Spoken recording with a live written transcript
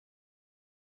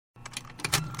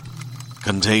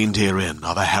Contained herein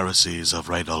are the heresies of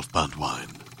Radolf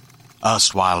Burntwine,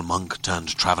 erstwhile monk turned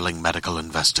traveling medical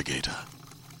investigator.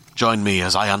 Join me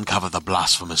as I uncover the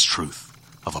blasphemous truth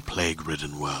of a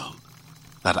plague-ridden world,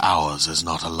 that ours is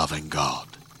not a loving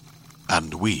God,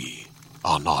 and we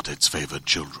are not its favored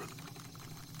children.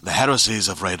 The heresies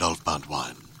of Radolf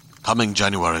Burntwine, coming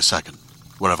January 2nd,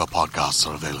 wherever podcasts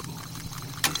are available.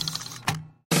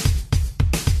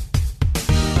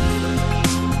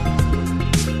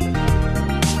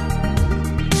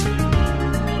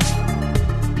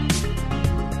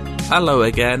 Hello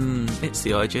again, it's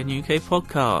the IGN UK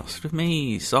podcast with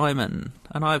me, Simon,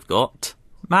 and I've got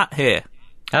Matt here.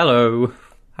 Hello.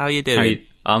 How are you doing?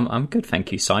 I'm good,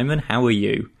 thank you, Simon. How are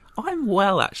you? I'm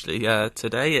well, actually.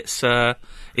 Today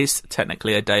it's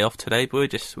technically a day off today, but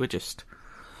we're just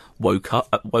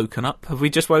woken up. Have we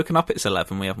just woken up? It's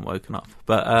 11. We haven't woken up,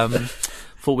 but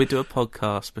thought we'd do a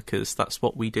podcast because that's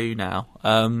what we do now.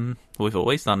 We've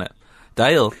always done it.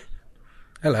 Dale,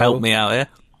 hello. Help me out here.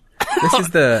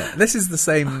 This is the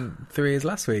same 3 as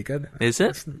last week, isn't it? Is it?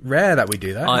 It's rare that we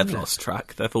do that. I've lost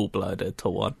track. They've all blurred into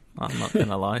one. I'm not going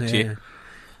to lie to you.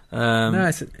 No,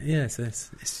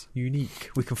 it's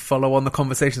unique. We can follow on the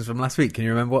conversations from last week. Can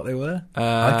you remember what they were?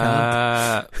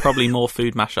 I can't. Probably more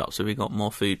food mashups. Have we got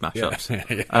more food mashups?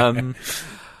 Yeah.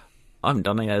 I haven't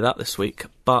done any of that this week,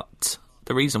 but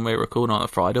the reason we're recording on a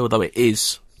Friday, although it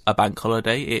is a bank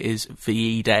holiday, it is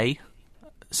VE Day,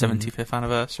 75th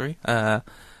anniversary.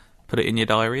 Put it in your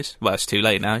diaries. Well, it's too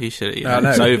late now. You should.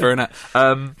 It's over,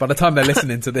 innit? By the time they're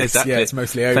listening to this, exactly. Yeah, it's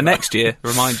mostly over. For next year,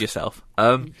 remind yourself.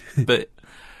 But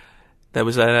there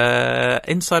was an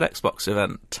Inside Xbox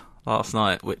event last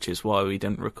night, which is why we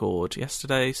didn't record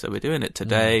yesterday. So we're doing it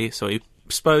today. So we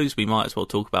suppose we might as well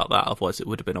talk about that. Otherwise, it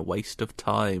would have been a waste of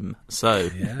time. So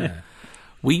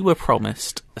we were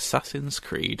promised Assassin's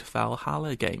Creed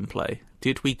Valhalla gameplay.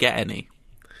 Did we get any?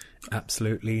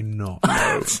 Absolutely not.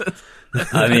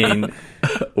 I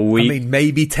mean,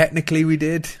 maybe technically we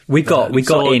did. We got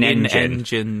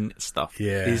in-engine stuff.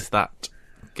 Yeah. Is that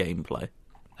gameplay?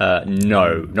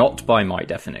 No, not by my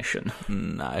definition.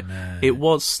 No. It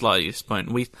was slightly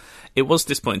disappointing. It was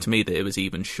disappointing to me that it was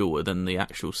even shorter than the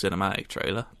actual cinematic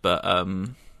trailer, but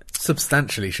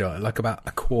substantially shorter, like about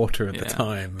a quarter of the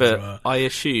time. But as well. I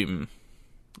assume,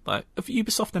 like, have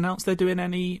Ubisoft announced they're doing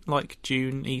any like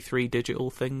June E3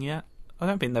 digital thing yet? I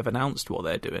don't think they've announced what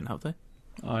they're doing, have they?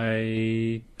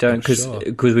 I don't, because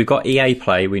we've got EA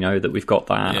Play. We know that we've got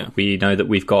that. Yeah. We know that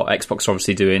we've got Xbox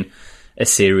obviously doing a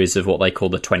series of what they call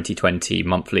the 2020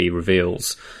 monthly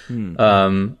reveals.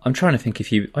 I'm trying to think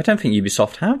I don't think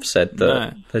Ubisoft have said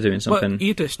that they're doing something.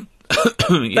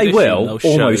 Well, they will,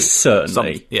 almost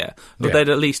certainly. But they'd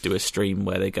at least do a stream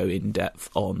where they go in depth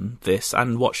on this,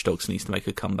 and Watch Dogs needs to make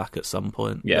a comeback at some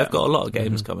point. Yeah. They've got a lot of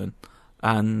games coming,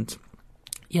 and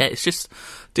it's just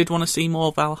did want to see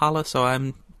more Valhalla, so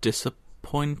I'm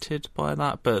disappointed by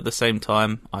that, but at the same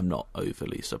time I'm not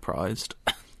overly surprised.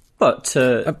 But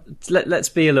let's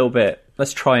be a little bit.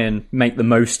 Let's try and make the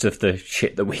most of the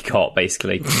shit that we got.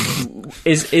 Basically,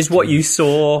 is what you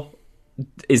saw.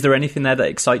 Is there anything there that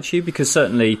excites you? Because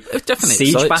certainly,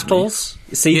 siege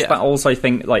battles. I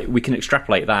think like we can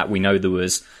extrapolate that. We know there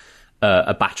was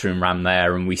a battering ram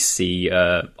there, and we see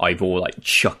Ivor like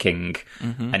chucking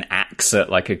an axe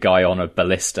at like a guy on a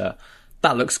ballista.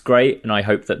 That looks great, and I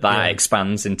hope that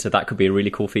expands into that. Could be a really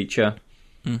cool feature.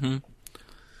 Mm-hmm.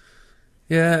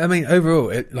 Yeah, I mean, overall,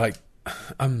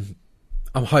 I'm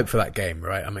hyped for that game,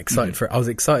 right? I'm excited for it. I was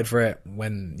excited for it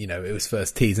when, it was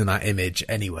first teasing that image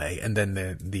anyway, and then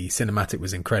the cinematic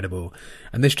was incredible,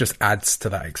 and this just adds to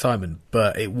that excitement.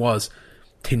 But it was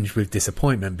tinged with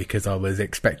disappointment because I was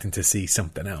expecting to see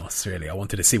something else, really. I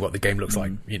wanted to see what the game looks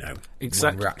like,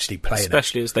 exactly. when we're actually playing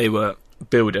Especially as they were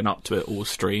building up to it all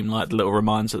stream, like the little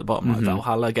reminders at the bottom, like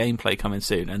Valhalla gameplay coming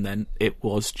soon, and then it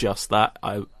was just that.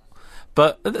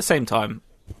 But at the same time,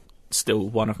 still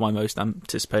one of my most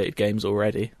anticipated games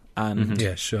already, and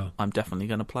yeah, sure, I'm definitely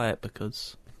going to play it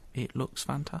because it looks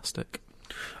fantastic.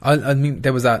 I mean,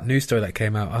 there was that news story that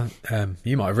came out.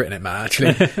 You might have written it, Matt,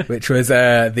 actually, which was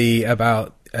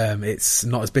about it's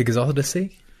not as big as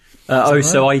Odyssey.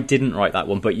 So I didn't write that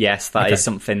one, but yes, that is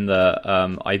something that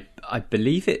I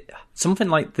believe it. Something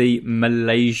like the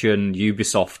Malaysian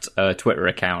Ubisoft Twitter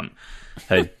account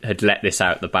had let this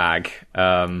out the bag.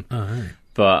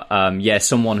 But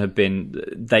someone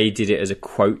they did it as a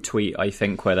quote tweet, I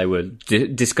think, where they were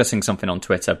discussing something on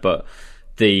Twitter. But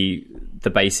the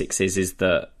basics is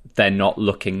that they're not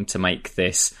looking to make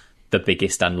this the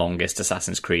biggest and longest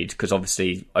Assassin's Creed, because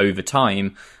obviously over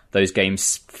time those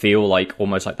games feel like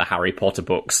almost like the Harry Potter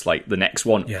books. Like the next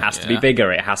one has to be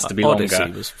bigger, it has to be Odyssey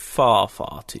longer. was far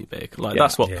too big. Like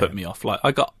that's what put me off. Like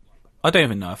I don't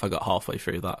even know if I got halfway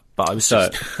through that, but I was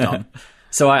just done.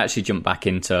 So I actually jumped back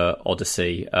into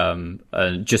Odyssey,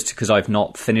 just because I've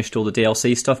not finished all the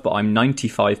DLC stuff, but I'm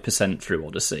 95% through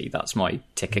Odyssey. That's my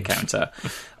ticker counter.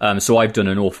 So I've done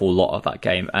an awful lot of that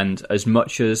game, and as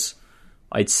much as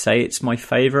I'd say it's my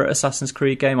favourite Assassin's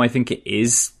Creed game, I think it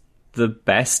is the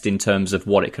best in terms of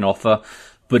what it can offer,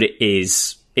 but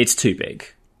it's too big.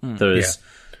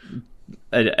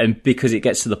 And because it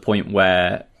gets to the point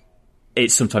where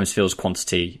it sometimes feels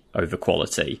quantity over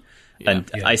quality.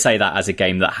 I say that as a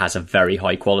game that has a very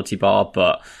high quality bar,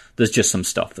 but there's just some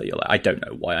stuff that you're like, I don't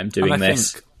know why I'm doing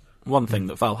this. Think one thing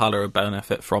that Valhalla would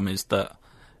benefit from is that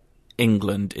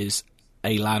England is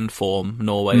a landform,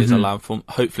 Norway is a landform.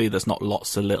 Hopefully there's not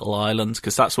lots of little islands,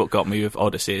 because that's what got me with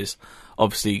Odyssey is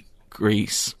obviously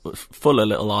Greece full of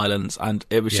little islands, and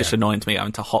it was just annoying to me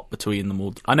having to hop between them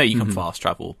all. I know you can fast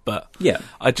travel, but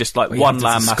I just like one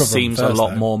landmass seems a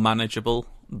lot more manageable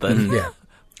than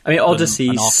I mean, Odyssey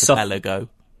an archipelago.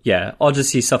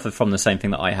 Odyssey suffered from the same thing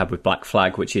that I had with Black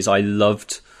Flag, which is I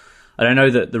don't know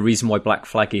that the reason why Black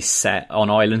Flag is set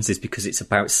on islands is because it's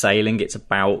about sailing, it's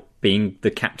about being the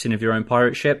captain of your own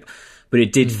pirate ship, but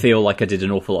it did feel like I did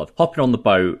an awful lot of hopping on the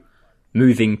boat,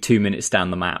 moving 2 minutes down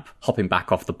the map, hopping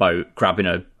back off the boat, grabbing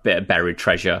a bit of buried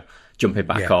treasure, jumping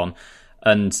back on.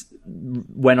 And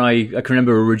when I can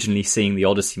remember originally seeing the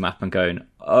Odyssey map and going,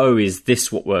 oh, is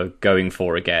this what we're going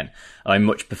for again? I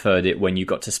much preferred it when you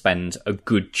got to spend a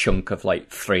good chunk of like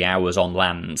 3 hours on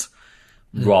land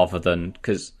rather than,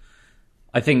 because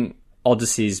I think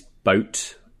Odyssey's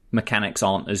boat mechanics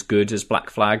aren't as good as Black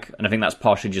Flag, and I think that's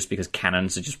partially just because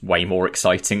cannons are just way more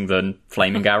exciting than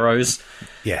flaming arrows.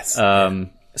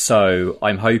 So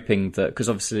I'm hoping that, because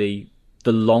obviously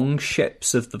the long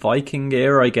ships of the Viking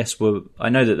era, I guess, I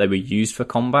know that they were used for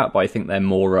combat, but I think they're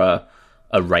more a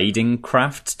raiding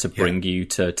craft to bring you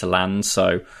to land.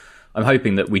 So I'm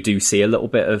hoping that we do see a little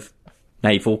bit of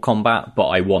naval combat, but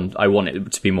I want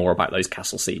it to be more about those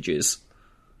castle sieges.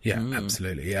 Yeah,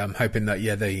 absolutely. Yeah, I'm hoping that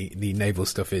the naval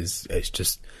stuff it's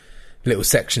just little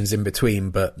sections in between,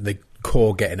 but the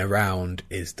core getting around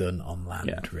is done on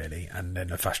land, really, and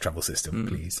then a fast travel system,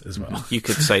 please, as well. You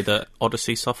could say that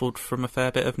Odyssey suffered from a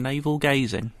fair bit of naval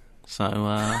gazing.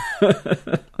 So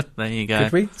there you go.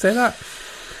 Could we say that?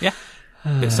 Yeah.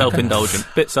 Bit self-indulgent,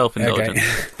 Okay.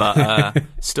 but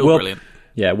still brilliant.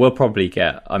 Yeah, we'll probably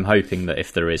get... I'm hoping that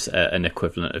if there is an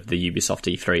equivalent of the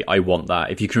Ubisoft E3, I want that.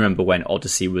 If you can remember when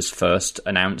Odyssey was first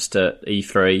announced at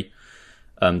E3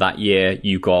 that year,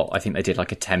 you got... I think they did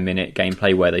like a 10-minute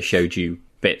gameplay where they showed you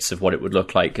bits of what it would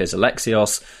look like as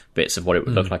Alexios, bits of what it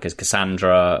would look like as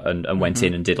Cassandra, and went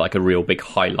in and did like a real big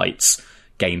highlights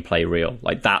gameplay reel.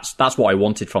 Like that's what I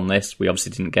wanted from this. We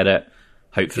obviously didn't get it.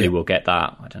 Hopefully we'll get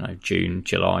that, I don't know, June,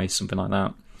 July, something like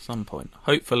that. Some point.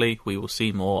 Hopefully we will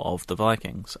see more of the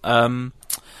Vikings.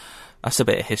 That's a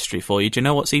bit of history for you. Do you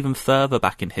know what's even further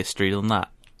back in history than that?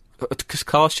 Just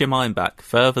cast your mind back.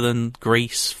 Further than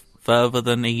Greece, further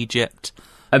than Egypt.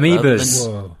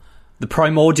 Amoebas. The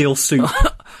primordial soup.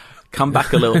 Come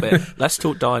back a little bit. Let's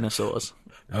talk dinosaurs.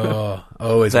 Oh,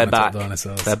 always They're want to talk back.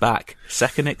 dinosaurs. They're back.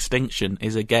 Second Extinction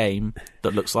is a game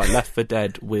that looks like Left 4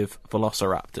 Dead with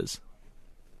velociraptors.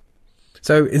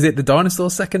 So, is it the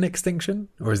dinosaur second extinction,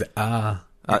 or is it I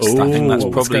think that's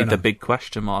probably the on? big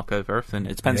question mark over everything.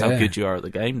 It depends how good you are at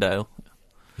the game, Dale.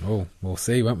 Oh, we'll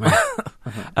see, won't we?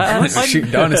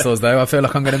 Shooting dinosaurs, though, I feel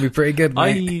like I'm going to be pretty good,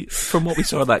 mate. From what we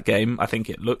saw of that game, I think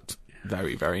it looked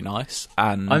very, very nice.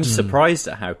 And I'm surprised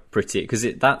at how pretty, because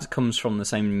that comes from the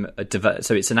same...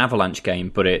 so it's an Avalanche game,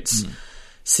 but it's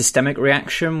Systemic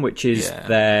Reaction, which is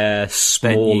their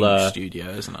smaller... Their new studio,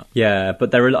 isn't it? Yeah,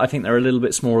 but I think they're a little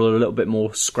bit smaller, a little bit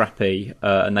more scrappy,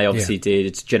 and they obviously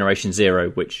did Generation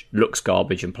Zero, which looks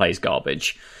garbage and plays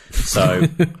garbage. So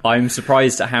I'm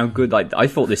surprised at how good... Like, I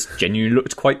thought this genuinely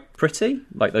looked quite pretty.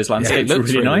 Like, those landscapes were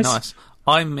really nice.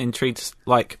 I'm intrigued.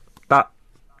 Like, that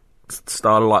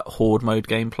style of like horde mode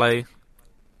gameplay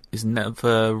has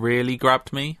never really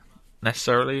grabbed me,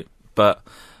 necessarily, but...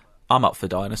 I'm up for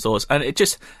dinosaurs, and it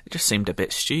just seemed a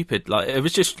bit stupid. Like, it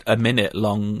was just a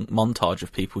minute-long montage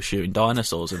of people shooting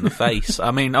dinosaurs in the face.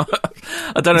 I mean, I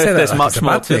don't know if there's much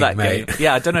more to that game.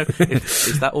 Yeah, I don't know.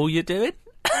 Is that all you're doing?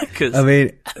 I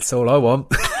mean, that's all I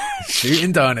want.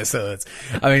 Shooting dinosaurs.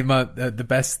 I mean,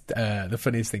 the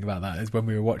funniest thing about that is when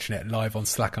we were watching it live on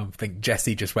Slack, I think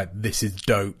Jesse just went, "This is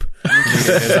dope."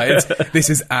 This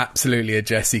is absolutely a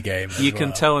Jesse game. You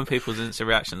can tell in people's instant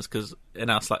reactions, because in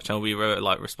our Slack channel we were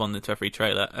like responding to every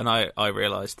trailer, and I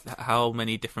realised how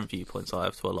many different viewpoints I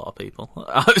have to a lot of people.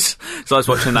 I was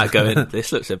watching that going,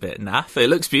 this looks a bit naff. It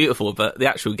looks beautiful, but the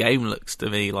actual game looks to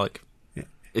me like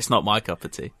it's not my cup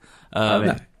of tea.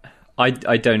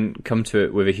 I don't come to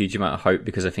it with a huge amount of hope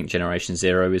because I think Generation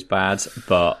Zero is bad,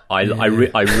 but I really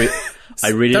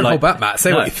don't like. Hold back, Matt.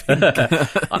 Say what you think.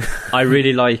 I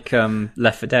really like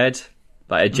Left 4 Dead.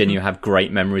 Like, I genuinely have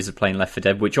great memories of playing Left 4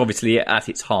 Dead, which obviously at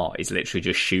its heart is literally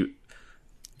just shoot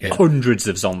hundreds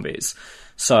of zombies.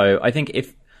 So I think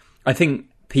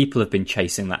people have been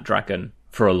chasing that dragon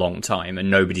for a long time, and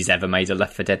nobody's ever made a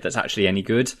Left 4 Dead that's actually any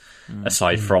good,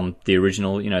 aside from the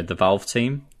original, the Valve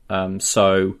team.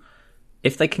 So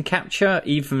if they can capture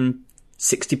even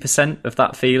 60% of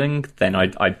that feeling, then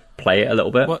I'd play it a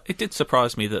little bit. Well, it did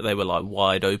surprise me that they were like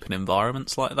wide open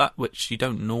environments like that, which you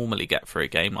don't normally get for a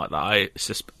game like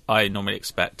that. I normally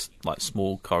expect like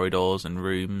small corridors and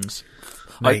rooms.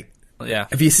 Mate,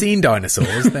 have you seen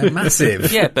dinosaurs? They're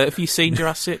massive. Yeah, but have you seen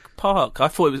Jurassic Park? I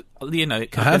thought it was,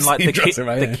 it could have been like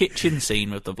the kitchen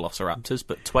scene with the Velociraptors,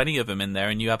 but 20 of them in there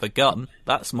and you have a gun.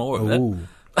 That's more of it.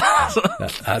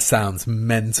 That sounds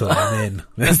mental. I'm in.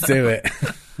 Let's do it.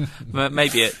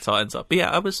 Maybe it tightens up. But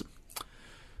yeah,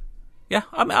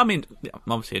 I'm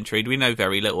obviously intrigued. We know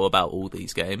very little about all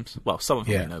these games. Well, some of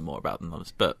them we know more about than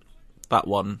others, but that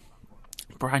one,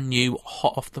 brand new,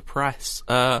 hot off the press.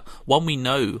 One we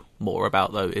know more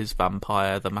about, though, is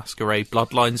Vampire the Masquerade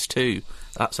Bloodlines 2.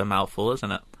 That's a mouthful,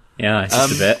 isn't it? Yeah, it's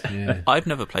just a bit. Yeah. I've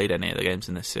never played any of the games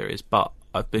in this series, but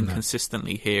I've been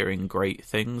consistently hearing great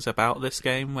things about this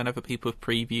game whenever people have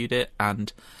previewed it,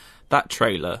 and that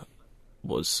trailer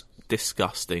was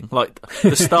disgusting. Like,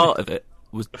 the start of it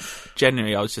was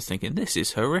generally, I was just thinking, this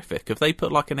is horrific. Have they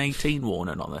put like an 18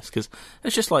 warning on this? Because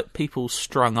it's just like people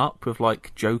strung up with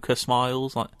like Joker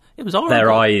smiles. Like, it was horrible.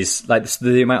 Their eyes, like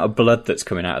the amount of blood that's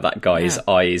coming out of that guy's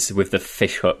eyes with the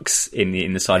fish hooks in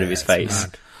the side of his face.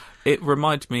 Mad. It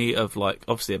reminded me of, like,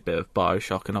 obviously a bit of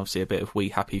Bioshock and obviously a bit of We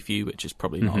Happy Few, which is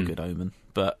probably not a good omen.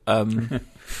 But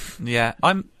yeah,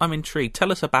 I'm intrigued.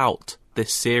 Tell us about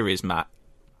this series, Matt.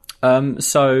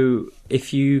 So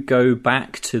if you go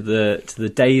back to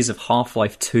the days of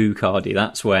Half-Life 2, Cardi,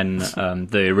 that's when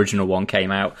the original one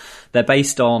came out. They're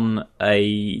based on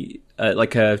a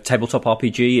tabletop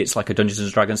RPG. It's like a Dungeons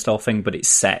and Dragons style thing, but it's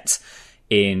set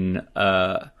in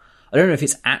I don't know if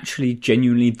it's actually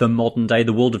genuinely the modern day.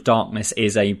 The World of Darkness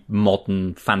is a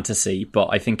modern fantasy, but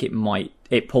I think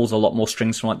it pulls a lot more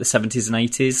strings from like the 70s and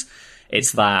 80s.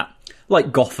 It's that,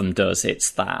 like Gotham does,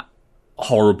 it's that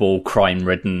horrible,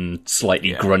 crime-ridden,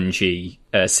 slightly grungy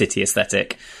city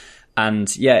aesthetic.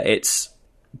 And yeah, it's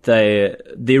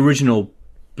the original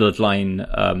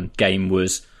Bloodline game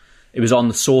was on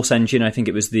the Source engine. I think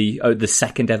it was the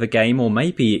second ever game, or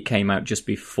maybe it came out just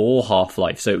before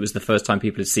Half-Life, so it was the first time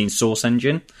people had seen Source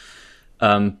engine.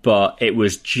 But it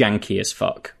was janky as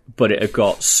fuck. But it had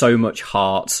got so much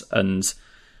heart, and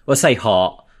well, I say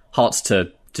hearts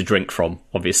to drink from,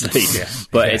 obviously.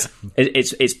 But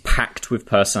it's packed with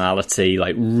personality,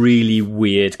 like really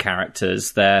weird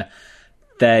characters. They're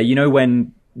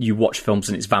when you watch films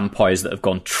and it's vampires that have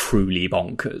gone truly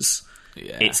bonkers.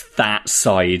 Yeah. It's that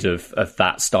side of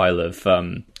that style of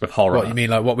horror. What you mean,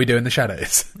 like What We Do in the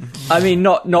Shadows? I mean,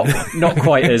 not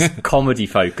quite as comedy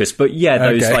focused, but yeah,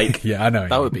 those like I know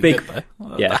that would be big, good,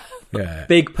 though. Yeah,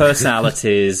 big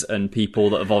personalities and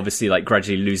people that have obviously like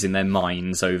gradually losing their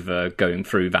minds over going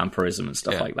through vampirism and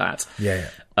stuff like that.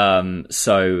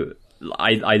 So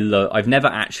I've never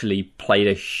actually played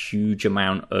a huge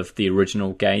amount of the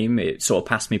original game. It sort of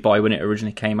passed me by when it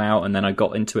originally came out, and then I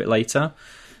got into it later.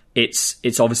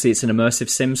 It's obviously it's an immersive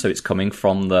sim, so it's coming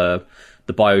from the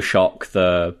Bioshock,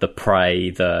 the Prey,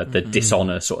 the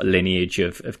Dishonor sort of lineage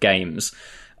of games.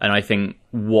 And I think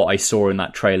what I saw in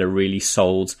that trailer really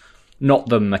sold not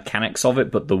the mechanics of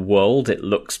it, but the world. It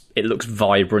looks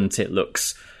vibrant. It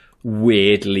looks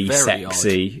weirdly very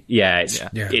sexy. Odd. Yeah,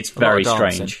 it's very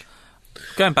strange.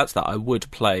 Going back to that, I would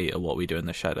play a What We Do in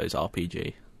the Shadows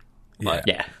RPG. Like,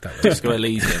 Disco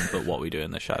Elysium, but What We Do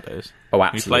in the Shadows. Oh,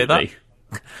 absolutely. You play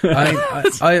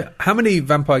that? How many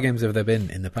vampire games have there been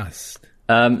in the past?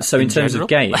 So in terms of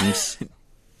games,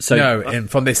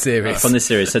 from this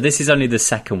series. So this is only the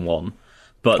second one.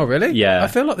 But, oh really? Yeah. I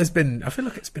feel like it's been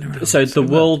around. So the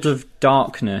World of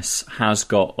Darkness has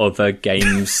got other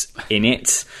games in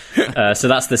it. So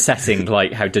that's the setting,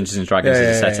 like how Dungeons and Dragons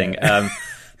is a setting.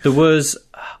 There was,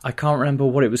 I can't remember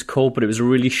what it was called, but it was a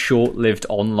really short-lived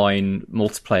online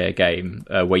multiplayer game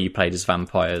where you played as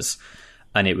vampires,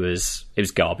 and it was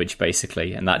garbage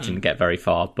basically, and that didn't get very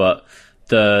far. But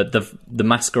the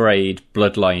Masquerade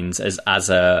Bloodlines as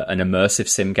an immersive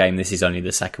sim game, this is only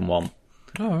the second one.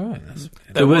 Oh, right.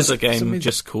 There was a game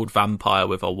just called Vampire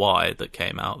with a Y that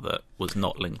came out that was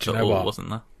not linked at all, wasn't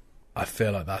there? I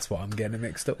feel like that's what I'm getting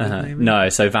mixed up with. Maybe. No,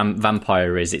 so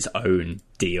Vampire is its own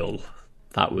deal.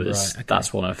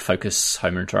 That's one of Focus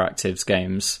Home Interactive's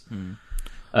games.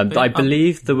 I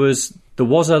believe there was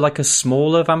a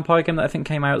smaller Vampire game that I think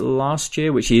came out last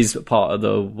year, which is part of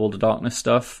the World of Darkness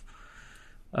stuff.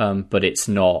 But it's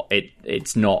not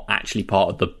actually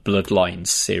part of the Bloodlines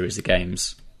series of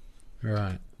games.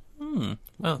 Right.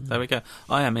 Well, there we go.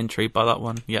 I am intrigued by that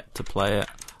one. Yet to play it.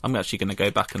 I'm actually going to go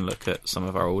back and look at some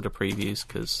of our older previews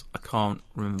because I can't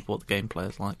remember what the gameplay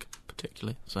is like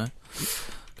particularly. So,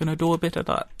 going to do a bit of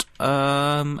that.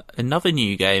 Another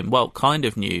new game, well, kind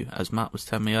of new, as Matt was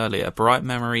telling me earlier, Bright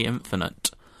Memory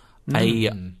Infinite, a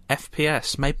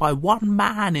FPS made by one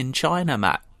man in China.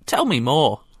 Matt, tell me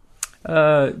more.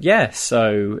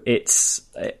 So it's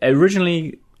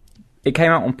originally it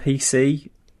came out on PC.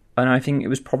 And I think it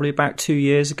was probably about 2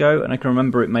 years ago, and I can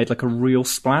remember it made like a real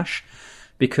splash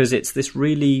because it's this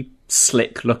really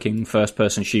slick-looking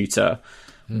first-person shooter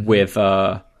with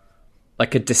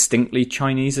like a distinctly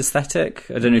Chinese aesthetic.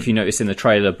 I don't know if you noticed in the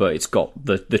trailer, but it's got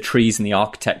the trees and the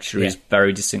architecture is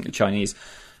very distinctly Chinese,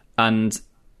 and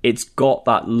it's got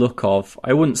that look of,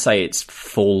 I wouldn't say it's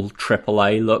full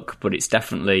AAA look, but it's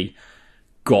definitely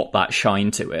got that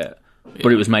shine to it. Yeah.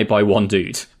 But it was made by one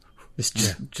dude. It's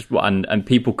just and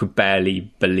people could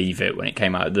barely believe it when it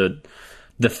came out.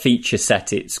 The feature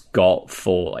set it's got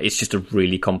it's just a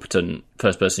really competent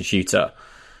first-person shooter,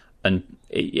 and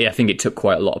I think it took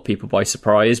quite a lot of people by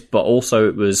surprise. But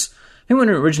also, I think when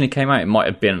it originally came out, it might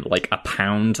have been like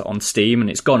 £1 on Steam, and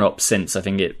it's gone up since. I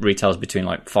think it retails between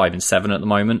like 5 and 7 at the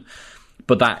moment.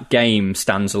 But that game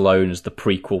stands alone as the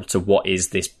prequel to what is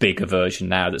this bigger version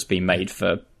now that's been made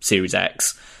for Series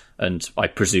X. And I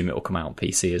presume it will come out on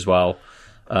PC as well.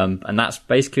 And that's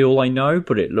basically all I know,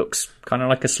 but it looks kind of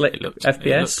like a slick FPS.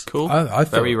 It looks cool.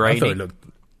 Very rainy.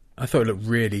 I thought it looked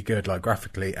really good, like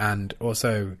graphically, and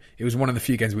also it was one of the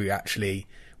few games we actually,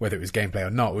 whether it was gameplay or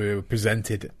not, we were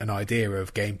presented an idea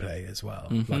of gameplay as well.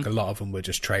 Like a lot of them were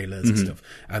just trailers and stuff.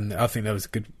 And I think that was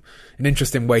an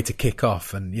interesting way to kick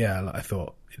off. And yeah, I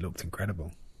thought it looked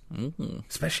incredible.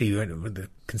 Especially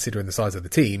considering the size of the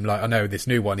team. Like, I know this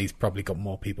new one, he's probably got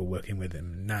more people working with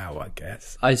him now, I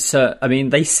guess. I mean,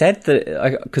 they said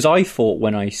that, because I thought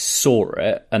when I saw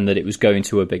it and that it was going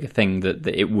to a bigger thing, that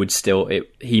it would still,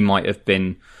 he might have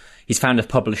been, he's found a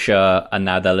publisher and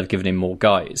now they'll have given him more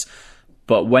guys.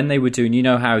 But when they were doing, you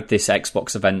know how this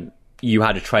Xbox event, you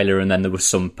had a trailer and then there was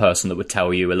some person that would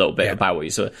tell you a little bit about what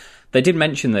you saw. They did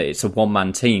mention that it's a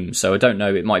one-man team, so I don't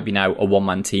know, it might be now a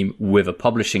one-man team with a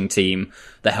publishing team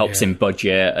that helps him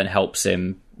budget and helps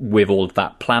him with all of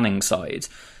that planning side.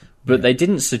 But they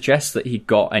didn't suggest that he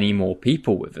got any more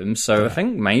people with him, so I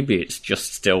think maybe it's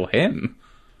just still him.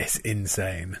 It's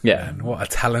insane. Yeah. Man. What a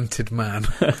talented man.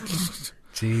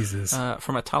 Jesus.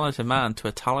 From a talented man to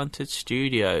a talented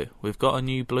studio, we've got a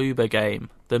new Bloober game,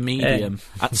 The Medium.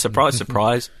 And surprise,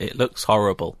 surprise, it looks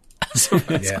horrible.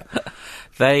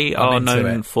 They are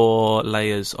known for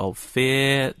Layers of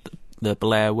Fear, the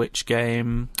Blair Witch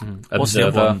game. What's the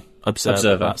other one?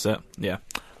 Observer. That's it. Yeah.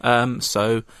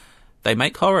 So they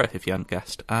make horror, if you hadn't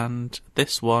guessed, and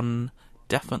this one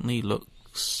definitely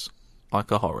looks like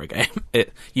a horror game.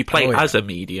 You play as a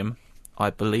medium,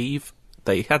 I believe.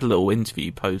 They had a little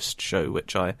interview post-show,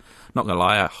 which I, not going to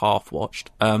lie, I half-watched.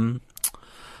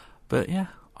 But yeah,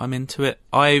 I'm into it.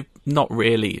 I'm not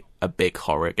really a big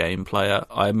horror game player.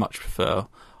 I much prefer...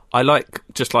 I like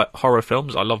horror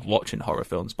films. I love watching horror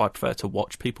films, but I prefer to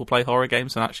watch people play horror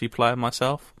games than actually play them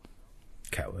myself.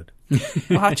 Coward.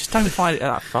 Well, I just don't find it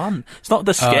that fun. It's not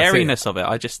the scariness of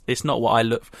it. It's not what I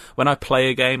look... When I play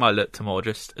a game, I look to more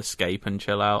just escape and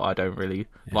chill out. I don't really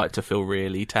like to feel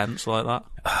really tense like that.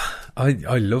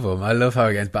 I love them. I love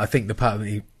horror games, but I think the part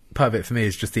of it for me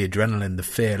is just the adrenaline, the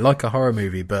fear, like a horror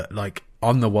movie, but like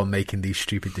I'm the one making these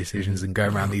stupid decisions and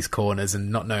going around these corners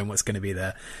and not knowing what's going to be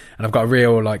there. And I've got a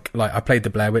real like I played the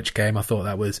Blair Witch game. I thought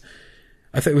it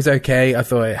was okay. I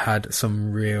thought it had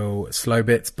some real slow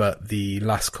bits, but the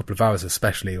last couple of hours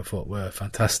especially I thought were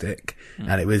fantastic.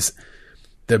 And it was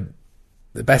the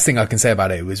best thing I can say about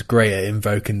it. It was great at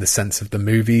invoking the sense of the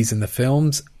movies and the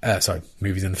films. The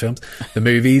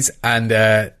movies, and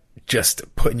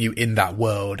just putting you in that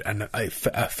world, and I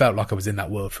felt like I was in that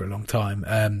world for a long time.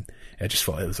 I just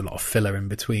thought it was a lot of filler in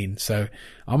between. So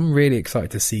I'm really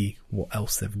excited to see what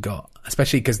else they've got,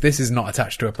 especially because this is not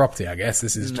attached to a property, I guess.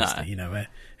 This is just, a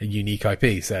unique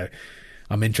IP. So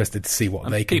I'm interested to see what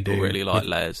they can do. People really like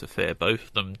Layers of Fear. Both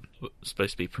of them are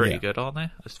supposed to be pretty good, aren't they?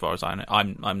 As far as I know.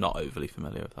 I'm not overly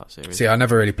familiar with that series. See, I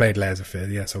never really played Layers of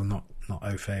Fear, so I'm not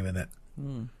au fait with it.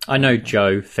 I know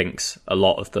Joe thinks a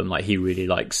lot of them. Like, he really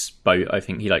likes both. I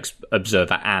think he likes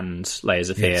Observer and Layers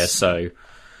of Fear. So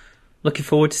looking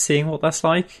forward to seeing what that's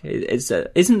like. Is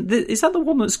that the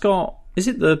one that's got? Is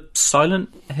it the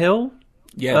Silent Hill?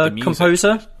 The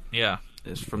composer. Yeah,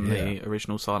 it's from the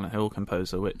original Silent Hill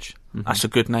composer. Which that's a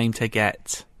good name to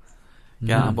get.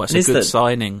 Yeah, well, it's a good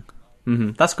signing.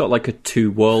 That's got like a two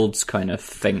worlds kind of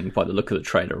thing by the look of the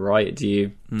trailer, right? Do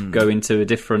you go into a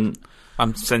different?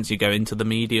 Since you go into the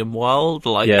medium world,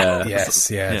 like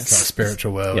it's like a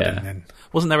spiritual world. Yeah. And then...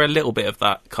 Wasn't there a little bit of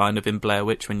that kind of in Blair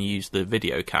Witch when you used the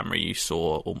video camera? You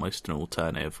saw almost an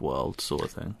alternative world sort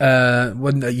of thing.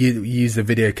 When you use the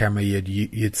video camera,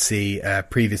 you'd see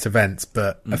previous events,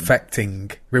 but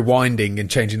rewinding and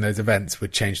changing those events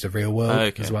would change the real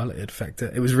world as well. It'd affect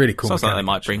it. It was really cool. Sounds like they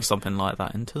might bring something like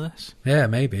that into this. Yeah,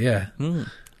 maybe. Yeah.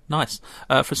 Nice.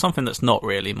 For something that's not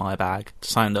really my bag,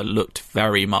 something that looked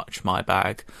very much my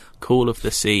bag, Call of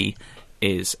the Sea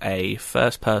is a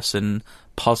first-person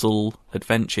puzzle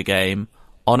adventure game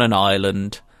on an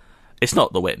island. It's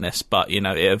not The Witness, but, it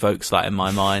evokes that in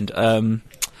my mind. And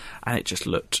it just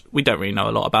looked... We don't really know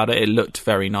a lot about it. It looked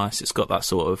very nice. It's got that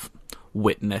sort of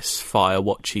Witness,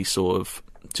 Firewatchy sort of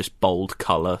just bold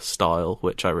colour style,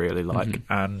 which I really like.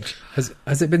 And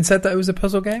has it been said that it was a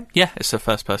puzzle game? Yeah, it's a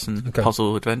first-person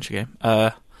puzzle adventure game.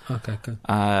 Okay, cool.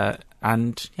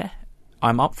 And yeah,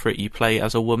 I'm up for it. You play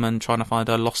as a woman trying to find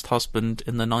her lost husband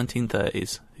in the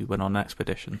 1930s who went on an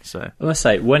expedition. So I must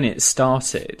say, when it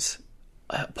started,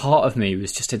 part of me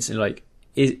was just instantly like,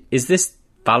 is this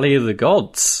Valley of the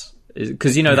Gods?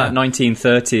 Because that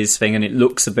 1930s thing, and it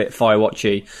looks a bit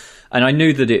Firewatchy, and I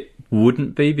knew that it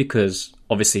wouldn't be, because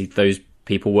obviously those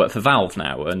people work for Valve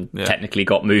now and technically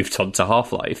got moved on to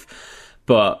Half-Life.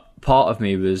 But part of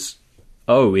me was,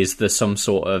 is there some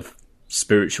sort of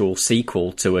spiritual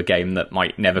sequel to a game that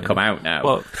might never come out now?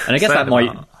 Well, and I guess that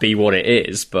might be what it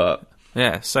is, but...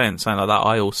 Yeah, saying like that,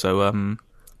 I also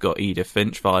got Edith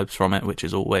Finch vibes from it, which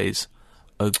is always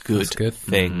a good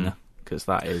thing, because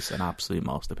that is an absolute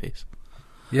masterpiece.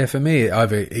 Yeah, for me,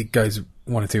 either it goes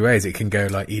one or two ways. It can go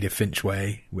like Edith Finch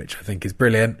way, which I think is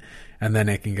brilliant, and then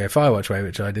it can go Firewatch way,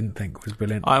 which I didn't think was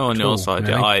brilliant. I'm on your side.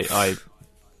 Really. Yeah,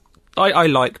 I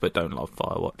like but don't love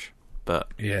Firewatch. But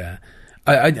yeah,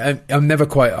 I'm never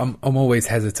quite. I'm always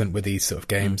hesitant with these sort of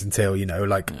games until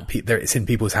it's in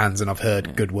people's hands and I've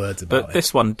heard good words about it. But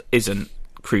this one isn't.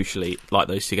 Crucially, like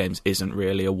those two games, isn't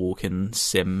really a walk-in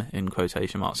sim in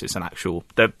quotation marks. It's an actual.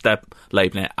 They're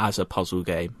labelling it as a puzzle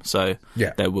game, so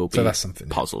there will be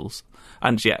puzzles.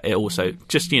 And it also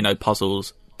just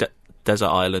puzzles. Desert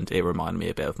Island. It reminded me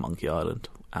a bit of Monkey Island,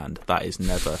 and that is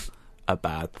never a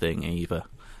bad thing either,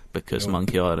 because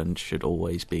Monkey Island should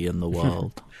always be in the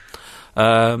world.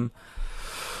 Do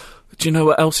you know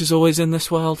what else is always in this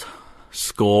world?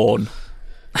 Scorn.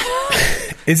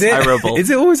 Is it terrible? Is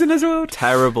it always in this world?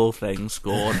 Terrible thing,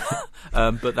 Scorn.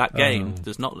 But that game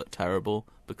does not look terrible,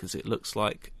 because it looks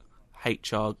like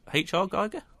HR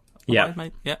Geiger. Yeah,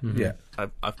 yeah.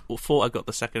 I thought I got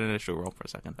the second initial wrong for a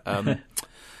second.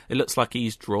 It looks like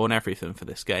he's drawn everything for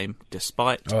this game,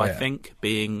 despite I think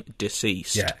being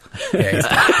deceased. Yeah.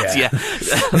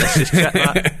 Let's just check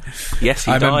that. Yes,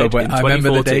 he died in 2014. I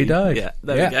remember the day he died. Yeah,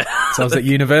 there we go. So I was at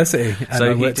university and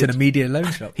I worked in a media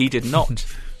loan shop. He did not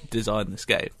design this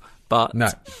game, but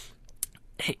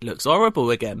it looks horrible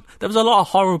again. There was a lot of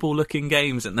horrible looking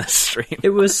games in this stream. It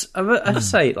was, I'd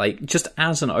say, just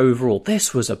as an overall,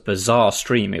 this was a bizarre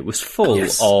stream. It was full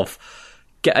of,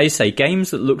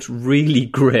 games that looked really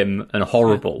grim and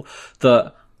horrible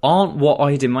that aren't what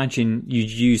I'd imagine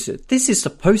you'd use it. This is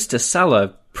supposed to sell a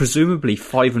presumably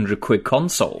 £500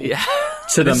 console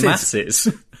to the masses.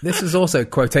 This is also,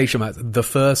 quotation marks, the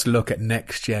first look at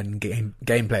next-gen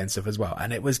gameplay and stuff as well.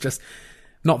 And it was just...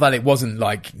 Not that it wasn't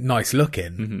nice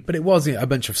looking, but it was a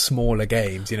bunch of smaller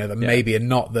games, that maybe are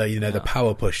not the the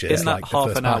power pushers. In that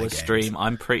half an hour stream,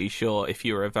 I'm pretty sure if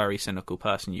you were a very cynical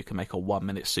person, you can make a 1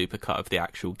 minute supercut of the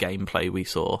actual gameplay we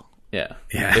saw. Yeah.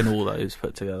 In all those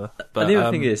put together. But the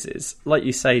other thing is like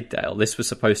you say, Dale, this was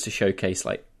supposed to showcase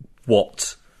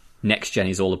what next gen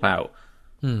is all about.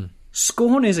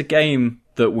 Scorn is a game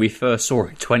that we first saw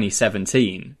in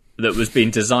 2017 that was being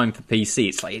designed for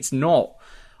PC. It's not.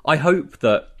 I hope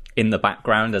that in the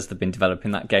background as they've been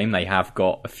developing that game. They have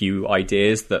got a few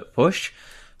ideas that push.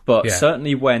 But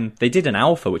certainly when they did an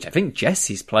alpha, which I think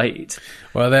Jesse's played.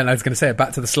 Well, then I was going to say,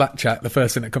 back to the Slack chat, the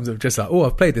first thing that comes up just like, oh,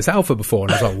 I've played this alpha before.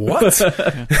 And I was like, what?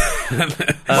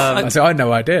 So I had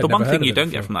no idea. The one thing you don't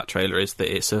get from that trailer is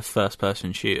that it's a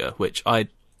first-person shooter, which I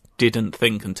didn't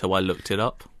think until I looked it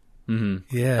up.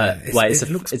 Mm-hmm. Yeah, it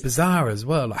looks bizarre as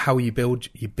well. Like how you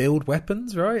build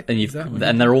weapons, right?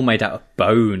 And they're all made out of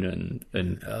bone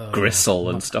and gristle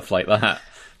and stuff like that.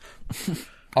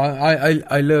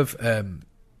 I love...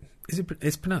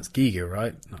 it's pronounced Giga,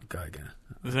 right? Not Giga.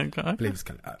 Is it Giga?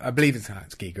 I believe it's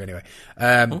pronounced Giga anyway.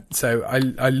 So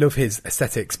I love his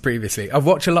aesthetics previously. I've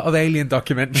watched a lot of alien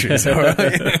documentaries.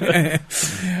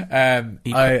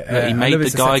 He made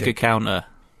the Geiger counter.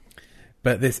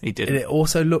 But it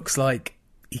also looks like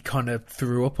he kind of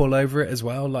threw up all over it as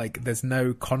well. Like there's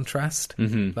no contrast.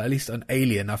 Mm-hmm. Like, at least on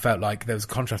Alien, I felt like there was a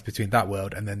contrast between that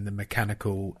world and then the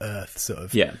mechanical Earth sort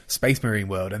of space marine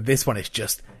world. And this one is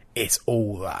just, it's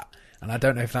all that. And I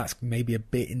don't know if that's maybe a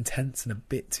bit intense and a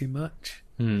bit too much.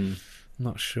 I'm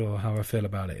not sure how I feel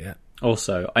about it yet.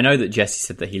 Also, I know that Jesse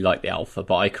said that he liked the alpha,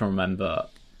 but I can remember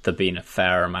there being a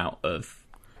fair amount of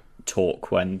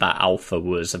talk when that alpha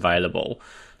was available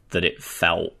that it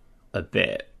felt a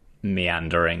bit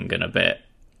meandering and a bit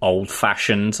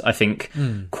old-fashioned. I think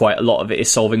quite a lot of it is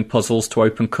solving puzzles to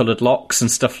open coloured locks and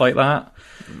stuff like that.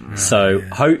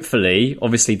 Hopefully,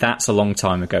 obviously that's a long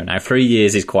time ago now. 3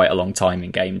 years is quite a long time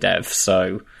in game dev,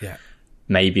 so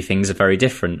maybe things are very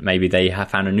different. Maybe they have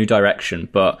found a new direction,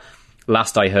 but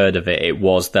last I heard of it,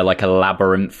 they're like a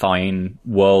labyrinthine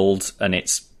world, and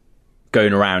it's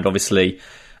going around, obviously,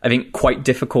 I think quite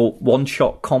difficult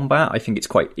one-shot combat. I think it's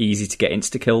quite easy to get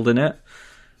insta-killed in it.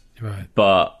 Right.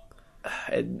 But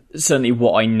certainly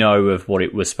what I know of what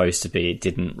it was supposed to be, it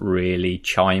didn't really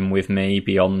chime with me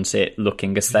beyond it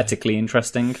looking aesthetically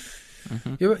interesting.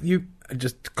 Mm-hmm. You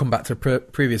just come back to a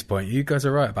previous point. You guys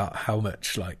are right about how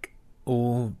much, like,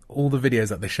 all the videos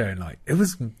that they're showing, like, it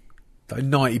was like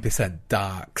 90%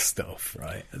 dark stuff,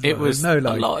 right? It was no,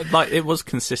 like, a lot, like, it was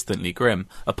consistently grim,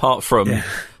 apart from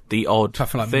the odd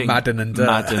thing, Madden and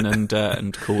Dirt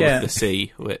and Call of the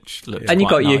Sea, which looks and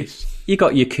quite nice. You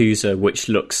got Yakuza, which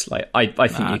looks like I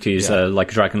think Yakuza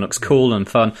Like a Dragon looks cool and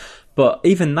fun, but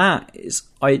even that is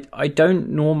I don't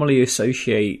normally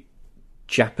associate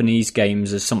Japanese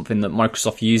games as something that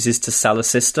Microsoft uses to sell a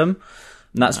system,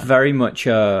 and that's very much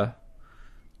they're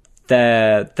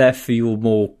for your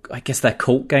more, I guess they're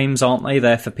cult games, aren't they?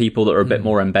 They're for people that are a bit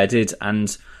more embedded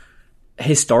and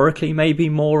historically maybe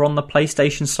more on the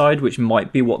PlayStation side, which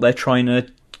might be what they're trying to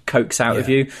coax out of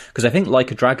you, because I think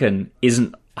Like a Dragon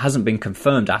hasn't been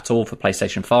confirmed at all for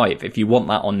PlayStation 5. If you want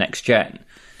that on next gen,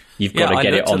 you've got to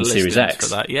get it on Series X.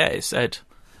 For that. Yeah, it said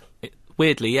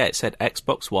weirdly, it said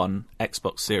Xbox One,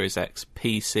 Xbox Series X,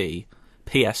 PC,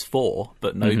 PS4,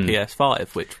 but no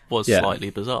PS5, which was slightly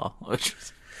bizarre.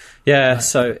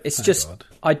 So it's just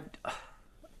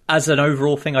as an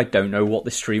overall thing, I don't know what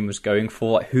the stream was going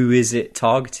for. Who is it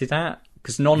targeted at?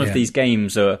 Because none of these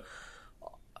games are...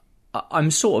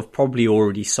 I'm sort of probably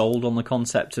already sold on the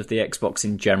concept of the Xbox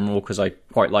in general, because I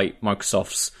quite like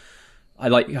Microsoft's...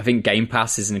 I think Game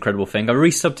Pass is an incredible thing. I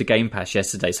resubbed to Game Pass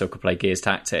yesterday so I could play Gears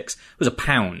Tactics. It was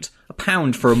 £1.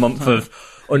 £1 for a month of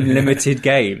unlimited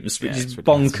games, which is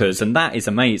bonkers, and that is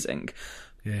amazing.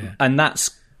 Yeah. And that's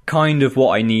kind of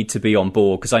what I need to be on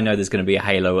board, because I know there's going to be a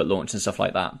Halo at launch and stuff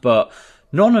like that, but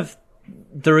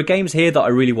there are games here that I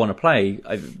really want to play.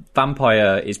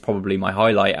 Vampire is probably my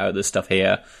highlight out of the stuff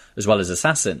here, as well as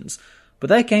Assassins, but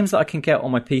they're games that I can get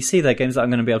on my PC. They're games that I'm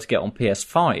going to be able to get on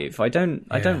PS5. I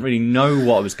don't really know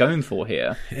what I was going for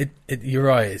here. You're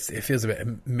right. It feels a bit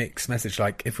a mixed message.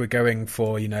 Like if we're going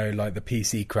for, like the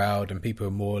PC crowd and people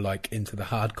are more like into the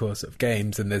hardcore sort of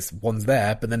games, and there's ones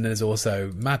there, but then there's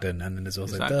also Madden, and then there's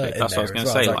also Dirt. That's what I was going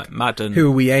to say. Like Madden. Who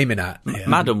are we aiming at?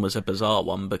 Madden was a bizarre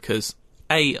one because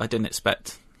I didn't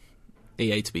expect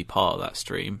EA to be part of that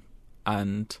stream,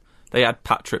 and they had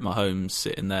Patrick Mahomes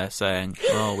sitting there saying,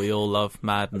 "Oh, we all love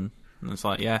Madden," and it's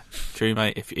like, yeah, true,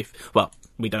 mate. If well,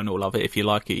 we don't all love it. If you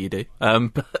like it, you do.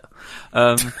 And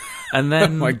then, oh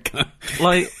my God.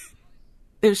 Like,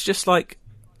 it was just like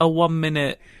a 1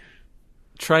 minute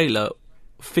trailer,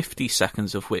 50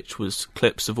 seconds of which was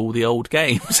clips of all the old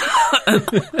games,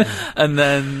 and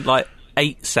then like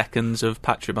 8 seconds of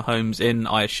Patrick Mahomes in,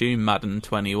 I assume, Madden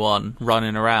 21,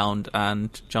 running around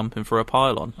and jumping for a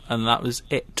pylon, and that was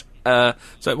it. So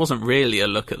it wasn't really a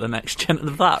look at the next gen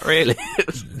of that, really.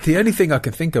 The only thing I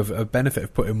can think of a benefit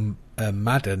of putting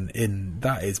Madden in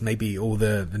that is maybe all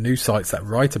the news sites that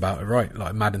write about it, right?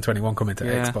 Like Madden 21 coming to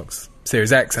Xbox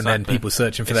Series X, and then people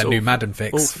searching for their new Madden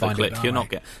fix. Find it. You're not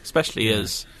getting, especially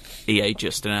as EA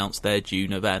just announced their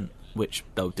June event, which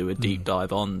they'll do a deep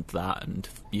dive on that, and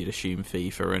you'd assume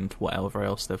FIFA and whatever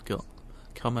else they've got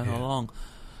coming along.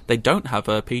 They don't have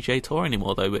a PGA Tour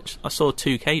anymore, though, which I saw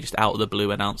 2K just out of the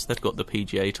blue announce they've got the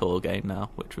PGA Tour game now,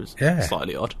 which was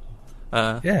slightly odd.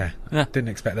 Didn't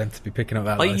expect them to be picking up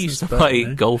that license. I used to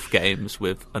play golf games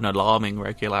with an alarming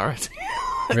regularity.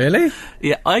 Really?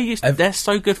 Yeah, they're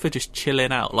so good for just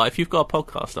chilling out. Like, if you've got a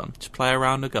podcast on, just play a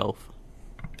round of golf.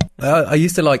 I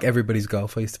used to like Everybody's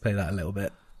Golf. I used to play that a little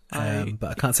bit. But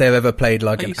I can't say I've ever played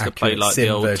like an accurate sim the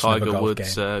old version Tiger of a golf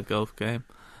Woods game. Golf game.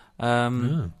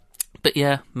 But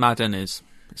yeah, Madden it's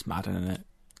Madden, isn't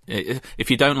it? If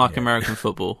you don't like American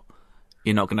football,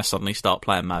 you're not going to suddenly start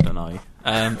playing Madden, are you?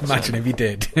 Imagine if you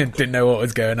didn't know what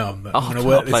was going on. But I'm going to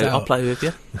work this out. I'll play with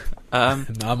you. No,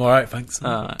 I'm all right, thanks.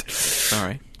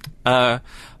 Sorry.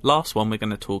 Last one we're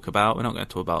going to talk about, we're not going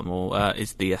to talk about more,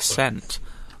 is The Ascent.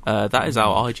 That is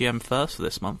our IGN first for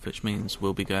this month, which means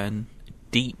we'll be going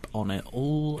deep on it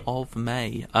all of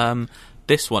May.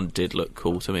 This one did look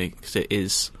cool to me, because it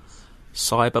is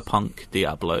Cyberpunk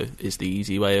Diablo is the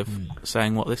easy way of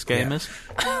saying what this game is.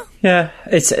 Yeah,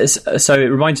 it's so it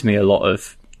reminds me a lot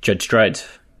of Judge Dredd,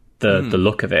 the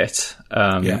look of it.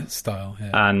 Style.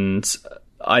 Yeah. And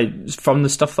from the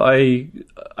stuff that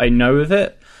I know of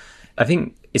it, I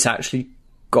think it's actually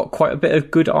got quite a bit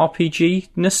of good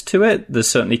RPG-ness to it. There's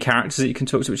certainly characters that you can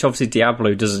talk to, which obviously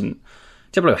Diablo doesn't.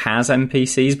 Diablo has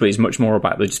NPCs, but it's much more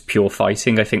about the just pure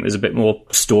fighting. I think there's a bit more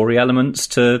story elements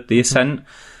to The Ascent.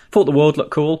 Thought the world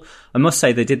looked cool. I must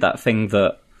say they did that thing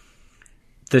that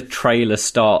the trailer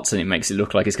starts and it makes it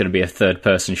look like it's going to be a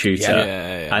third-person shooter.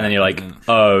 And then you're like,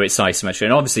 oh, it's isometric.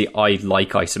 And obviously I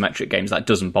like isometric games. That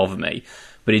doesn't bother me.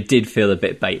 But it did feel a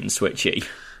bit bait and switchy.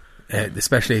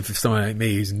 Especially if someone like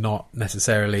me who's not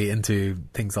necessarily into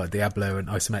things like Diablo and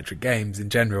isometric games in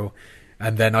general,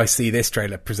 and then I see this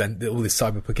trailer present all this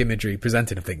cyberpunk imagery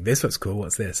presented, and think, this looks cool,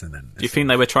 what's this? And then do you think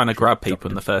they were trying to grab people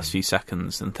in the first few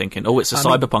seconds and thinking, oh, it's a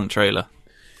cyberpunk trailer?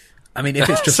 I mean, if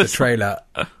it's just a trailer,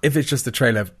 of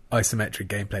isometric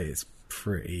gameplay, it's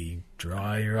pretty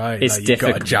dry, right? It's difficult.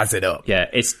 You've got to jazz it up. Yeah,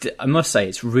 I must say,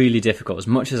 it's really difficult. As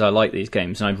much as I like these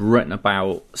games, and I've written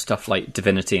about stuff like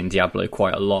Divinity and Diablo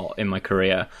quite a lot in my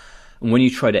career, and when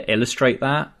you try to illustrate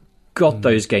that, God,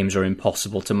 those games are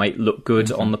impossible to make look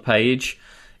good on the page.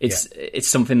 It's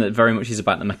something that very much is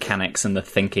about the mechanics and the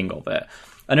thinking of it.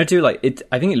 And I do like it.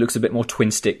 I think it looks a bit more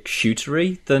twin-stick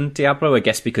shootery than Diablo, I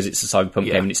guess because it's a cyberpunk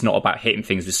game and it's not about hitting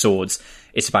things with swords.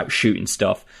 It's about shooting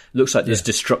stuff. It looks like there's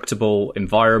destructible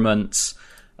environments.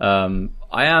 I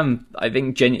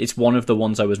think it's one of the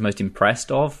ones I was most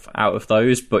impressed of out of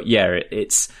those. But yeah,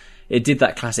 it did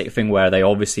that classic thing where they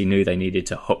obviously knew they needed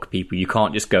to hook people. You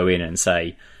can't just go in and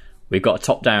say, we've got a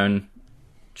top-down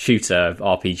shooter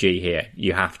RPG here.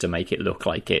 You have to make it look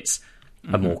like it's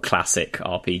a more classic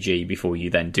RPG before you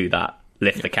then do that,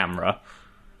 lift the camera.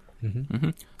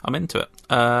 I'm into it.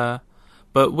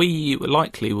 But we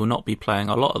likely will not be playing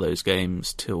a lot of those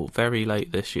games till very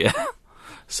late this year.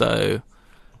 So,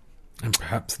 and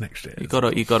perhaps next year. You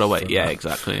gotta wait. Yeah,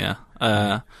 exactly. Yeah.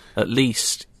 At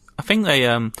least I think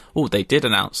they did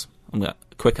announce.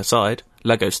 Quick aside: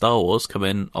 Lego Star Wars come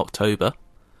in October,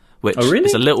 which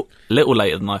is a little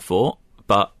later than I thought,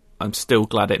 but I'm still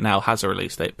glad it now has a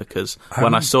release date, because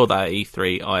when I saw that at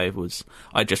E3,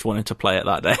 I just wanted to play it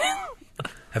that day.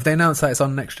 Have they announced that it's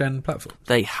on next-gen platform?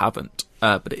 They haven't,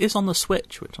 but it is on the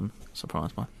Switch, which I'm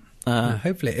surprised by.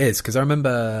 Hopefully it is, because I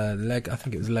remember I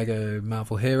think it was Lego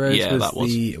Marvel Heroes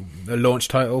was the launch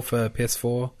title for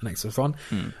PS4 and Xbox One.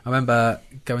 I remember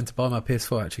going to buy my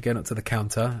PS4, actually going up to the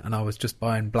counter, and I was just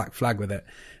buying Black Flag with it.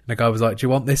 And the guy was like, do you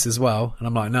want this as well? And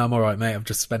I'm like, no, I'm all right, mate. I've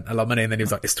just spent a lot of money. And then he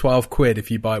was like, it's £12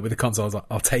 if you buy it with the console. I was like,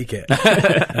 I'll take it.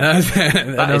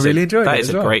 and I really enjoyed it. That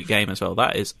is a great game as well.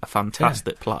 That is a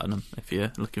fantastic platinum if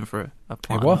you're looking for a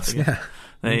platinum. It was, yeah.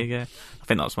 There you go. I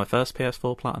think that was my first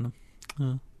PS4 platinum.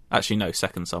 Actually, no,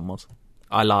 second son was.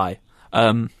 I lie.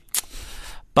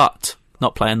 But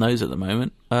not playing those at the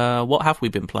moment. What have we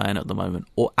been playing at the moment?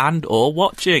 Or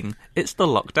watching? It's the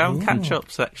lockdown catch-up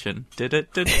section.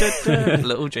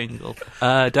 Little jingle.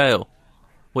 Dale,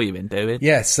 what have you been doing?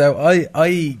 Yeah, so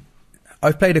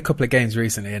I've played a couple of games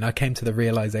recently, and I came to the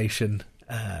realisation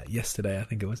yesterday, I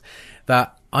think it was,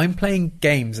 that I'm playing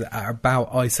games that are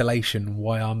about isolation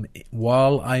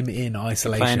while I'm in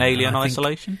isolation. You're playing Alien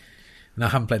Isolation? No, I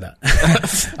haven't played that.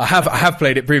 I have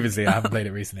played it previously. I haven't played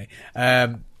it recently.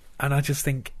 And I just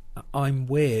think I'm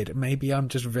weird. Maybe I'm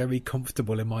just very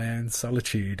comfortable in my own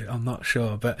solitude. I'm not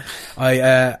sure, but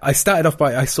I started off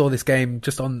by I saw this game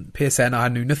just on PSN. I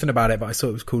knew nothing about it, but I saw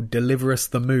it was called Deliver Us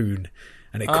the Moon,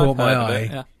 and it caught my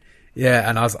eye. Yeah,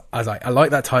 and I was like, I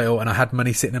like that title, and I had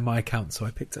money sitting in my account, so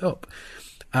I picked it up,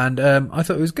 and I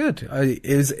thought it was good.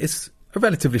 It's a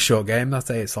relatively short game. I'd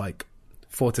say it's like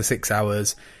 4 to 6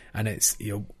 hours. And it's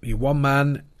you're one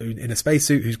man in a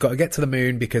spacesuit who's got to get to the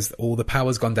moon because all the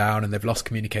power's gone down and they've lost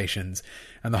communications.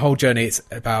 And the whole journey, it's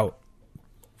about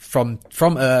from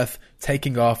Earth,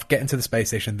 taking off, getting to the space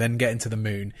station, then getting to the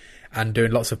moon, and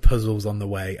doing lots of puzzles on the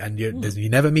way. And you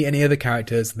never meet any other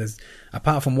characters. There's,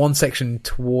 apart from one section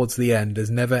towards the end,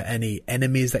 there's never any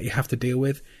enemies that you have to deal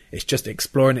with. It's just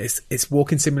exploring. It's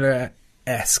walking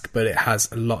simulator-esque, but it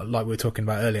has a lot, like we were talking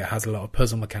about earlier, it has a lot of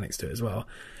puzzle mechanics to it as well.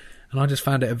 And I just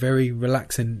found it a very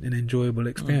relaxing and enjoyable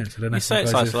experience. I don't know you say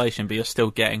it's isolation, but you're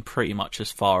still getting pretty much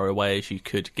as far away as you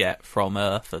could get from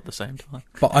Earth at the same time.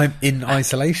 But I'm in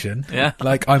isolation. Yeah.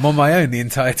 Like, I'm on my own the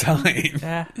entire time.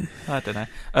 Yeah, I don't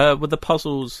know. Were the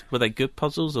puzzles, were they good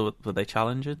puzzles or were they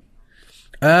challenging?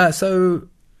 So,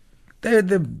 they're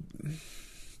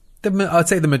I'd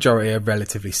say the majority are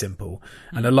relatively simple.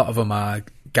 And a lot of them are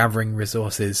gathering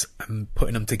resources and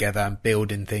putting them together and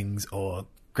building things, or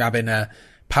grabbing a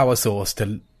power source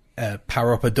to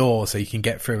power up a door so you can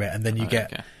get through it, and then you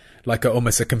get like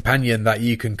almost a companion that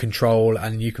you can control,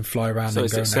 and you can fly around and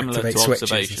go and activate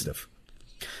switches and stuff.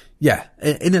 Yeah,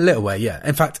 in a little way, yeah.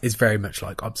 In fact, it's very much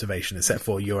like observation, except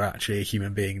for you're actually a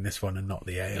human being in this one and not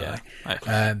the AI.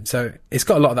 Yeah. So it's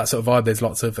got a lot of that sort of vibe. There's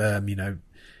lots of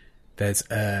there's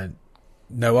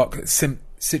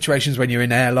situations when you're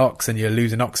in airlocks and you're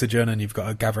losing oxygen and you've got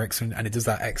to gather oxygen, and it does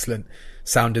that excellent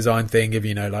sound design thing of,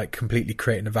 like completely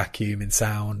creating a vacuum in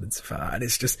sound and stuff like that. And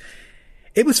it's just,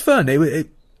 it was fun.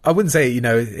 I wouldn't say,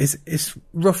 it's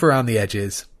rough around the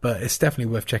edges, but it's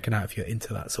definitely worth checking out if you're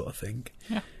into that sort of thing.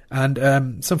 Yeah.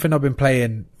 And something I've been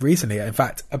playing recently, in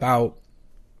fact, about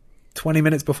 20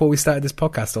 minutes before we started this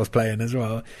podcast, I was playing as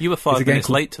well. You were 5 minutes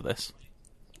late to this.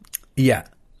 Yeah.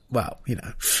 Well,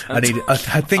 I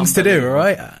had things to do, all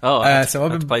right? So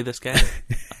I've been to play this game.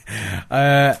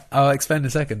 I'll explain in a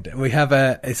second. We have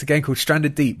it's a game called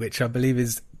Stranded Deep, which I believe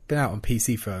has been out on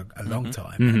PC for a long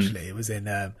time. Actually, it was in,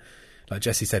 like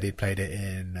Jesse said, he'd played it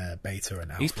in beta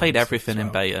and alpha. He's played everything in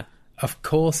beta. Of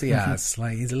course he has.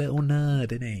 Like, he's a little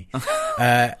nerd, isn't he?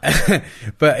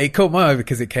 But it caught my eye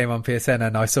because it came on PSN,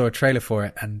 and I saw a trailer for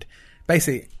it. And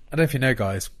basically, I don't know if you know,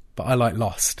 guys, but I like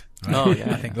Lost. Right? Oh,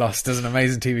 yeah. I think Lost is an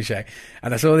amazing TV show.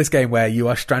 And I saw this game where you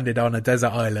are stranded on a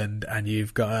desert island and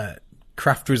you've got to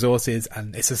craft resources,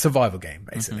 and it's a survival game,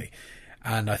 basically.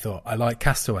 And I thought, I like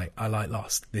Castaway, I like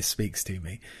Lost, this speaks to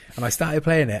me. And I started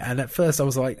playing it, and at first I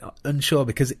was like unsure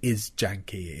because it is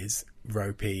janky, it is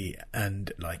ropey,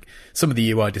 and like some of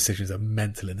the UI decisions are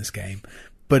mental in this game.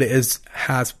 But it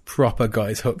has proper got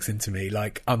its hooks into me.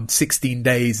 Like, I'm 16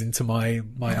 days into my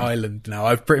island now.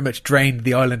 I've pretty much drained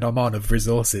the island I'm on of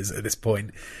resources at this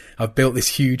point. I've built this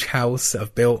huge house.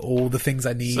 I've built all the things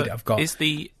I need. So is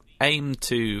the aim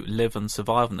to live and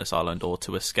survive on this island, or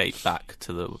to escape back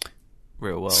to the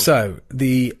real world? So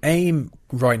the aim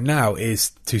right now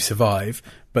is to survive,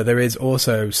 but there is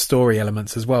also story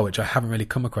elements as well, which I haven't really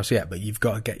come across yet. But you've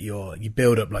got to get you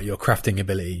build up like your crafting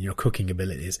ability, your cooking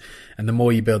abilities, and the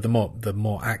more you build, the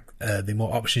more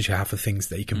options you have for things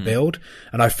that you can build.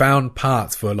 And I found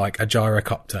parts for like a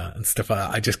gyrocopter and stuff like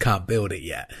that. I just can't build it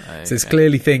yet. Okay. So it's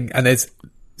clearly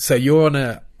so you're on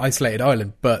a isolated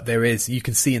island, but you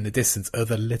can see in the distance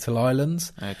other little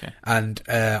islands. Okay. And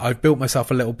I've built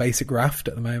myself a little basic raft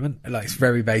at the moment. Like, it's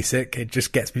very basic. It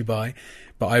just gets me by.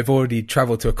 But I've already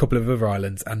travelled to a couple of other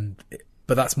islands,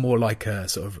 but that's more like a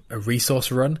sort of a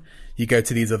resource run. You go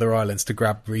to these other islands to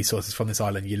grab resources from this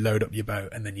island, you load up your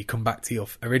boat, and then you come back to your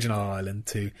original island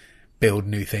to build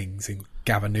new things and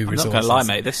gather new resources. I'm not going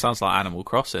to lie, mate. This sounds like Animal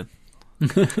Crossing.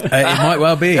 It might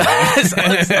well be.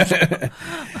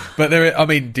 But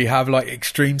do you have like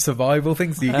extreme survival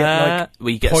things? Do you get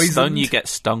you get poisoned? You get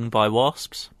stung by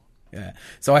wasps. Yeah.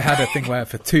 So I had a thing where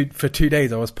for two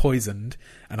days I was poisoned,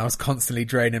 and I was constantly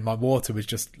draining. My water was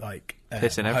just like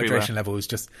hydration level was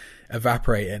just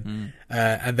evaporating.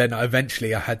 And then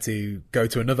eventually I had to go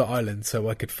to another island so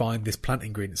I could find this plant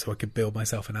ingredient so I could build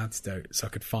myself an antidote so I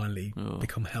could finally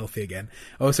become healthy again.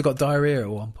 I also got diarrhea at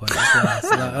one point as well.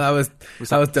 So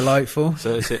that was delightful.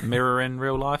 So is it mirroring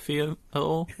real life for you at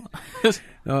all?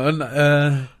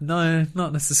 No,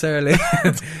 not necessarily.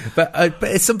 but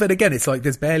it's something, again, it's like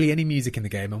there's barely any music in the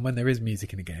game, and when there is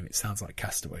music in the game, it sounds like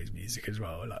Castaway's music as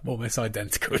well, like almost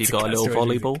identical. You got a little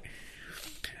volleyball?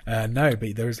 No,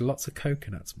 but there is lots of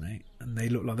coconuts, mate, and they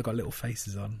look like they've got little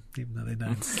faces on, even though they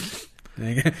don't.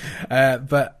 There you go.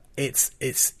 But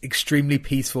it's extremely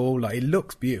peaceful. Like, it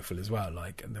looks beautiful as well.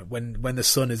 Like, when the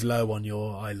sun is low on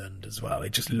your island as well,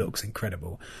 it just looks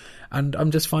incredible. And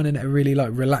I'm just finding it a really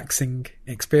like relaxing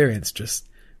experience, just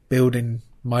building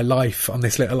my life on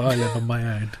this little island on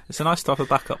my own. It's a nice to have a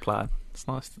backup plan. It's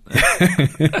nice.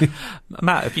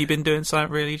 Matt, have you been doing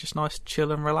something really just nice,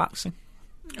 chill and relaxing?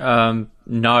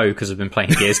 No, because I've been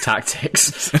playing Gears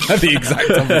Tactics. The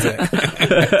exact opposite.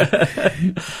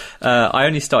 I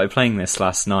only started playing this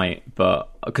last night, but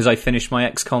because I finished my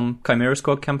XCOM Chimera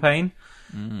Squad campaign,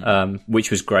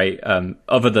 which was great.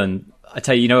 Other than, I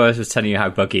tell you, I was telling you how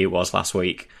buggy it was last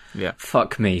week. Yeah.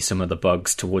 Fuck me, some of the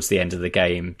bugs towards the end of the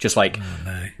game. Just like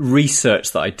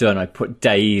research that I'd done, I put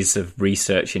days of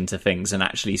research into things and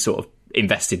actually sort of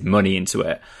invested money into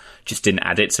it. Just didn't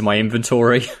add it to my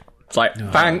inventory. It's like,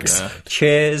 thanks,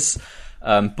 cheers.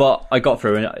 But I got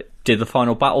through and I did the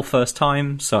final battle first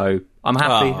time, so I'm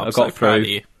happy. I got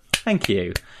through. Thank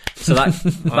you. So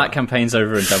that campaign's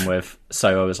over and done with.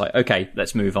 So I was like, okay,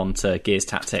 let's move on to Gears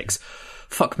Tactics.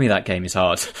 Fuck me, that game is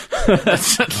hard. All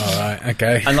right,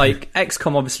 okay. And like,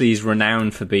 XCOM obviously is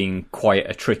renowned for being quite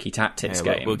a tricky tactics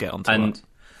game. We'll get on to that.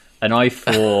 And I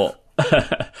thought,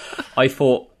 I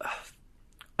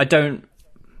don't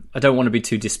want to be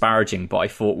too disparaging, but I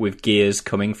thought with Gears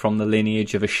coming from the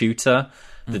lineage of a shooter,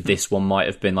 that this one might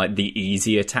have been like the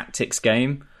easier tactics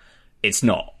game. It's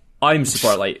not. I'm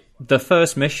surprised. Like, the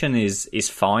first mission is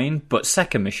fine, but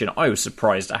second mission, I was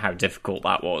surprised at how difficult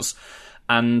that was.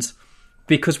 And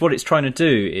because what it's trying to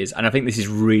do is, and I think this is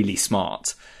really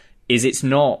smart, is it's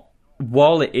not,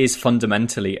 while it is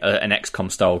fundamentally an XCOM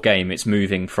style game, it's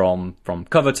moving from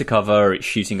cover to cover, it's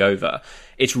shooting over,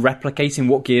 it's replicating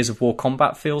what Gears of War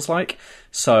combat feels like.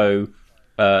 So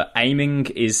aiming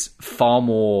is far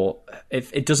more,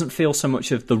 it doesn't feel so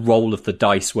much of the roll of the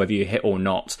dice, whether you hit or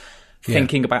not.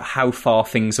 Thinking about how far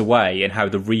things away and how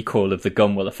the recoil of the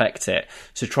gun will affect it.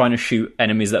 So trying to shoot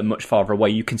enemies that are much farther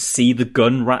away, you can see the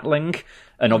gun rattling,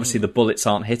 and obviously the bullets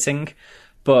aren't hitting.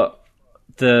 But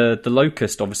the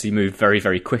Locust obviously moved very,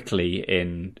 very quickly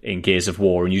in Gears of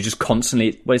War, and you just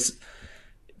constantly...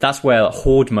 That's where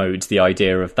Horde modes, the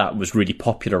idea of that was really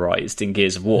popularised in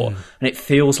Gears of War. And it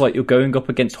feels like you're going up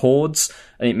against hordes,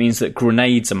 and it means that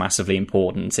grenades are massively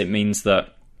important. It means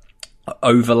that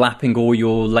overlapping all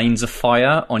your lanes of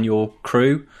fire on your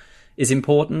crew is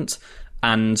important,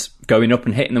 and going up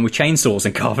and hitting them with chainsaws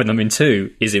and carving them in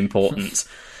two is important.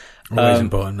 Always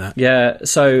important, that. Yeah,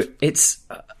 so it's...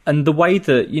 And the way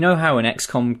that, how an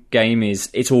XCOM game is,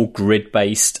 it's all grid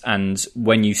based, and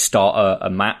when you start a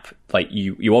map, like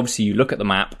you obviously look at the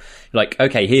map, like,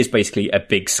 okay, here's basically a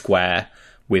big square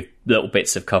with little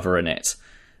bits of cover in it.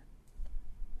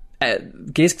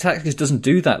 Gears Tactics doesn't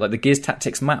do that. Like, the Gears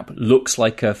Tactics map looks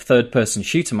like a third-person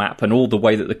shooter map, and all the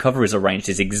way that the cover is arranged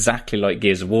is exactly like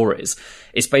Gears of War is.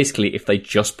 It's basically if they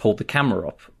just pulled the camera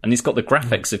up, and it's got the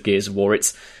graphics of Gears of War.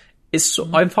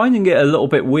 I'm finding it a little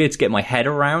bit weird to get my head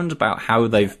around about how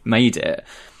they've made it,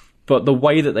 but the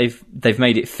way that they've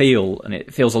made it feel, and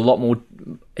it feels a lot more,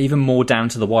 even more down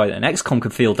to the wire. And XCOM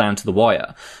could feel down to the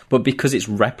wire, but because it's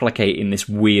replicating this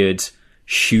weird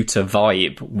shooter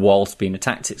vibe whilst being a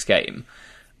tactics game.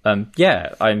 I'm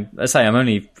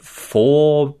only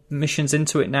 4 missions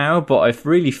into it now, but I've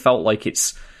really felt like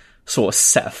it's sort of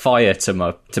set a fire to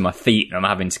my feet, and I'm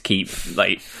having to keep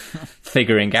like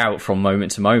figuring out from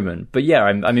moment to moment. But yeah,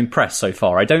 I'm impressed so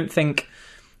far. I don't think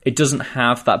it doesn't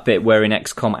have that bit where in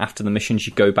XCOM after the missions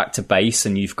you go back to base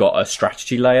and you've got a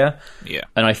strategy layer. Yeah,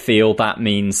 and I feel that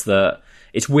means that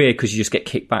it's weird because you just get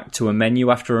kicked back to a menu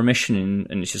after a mission,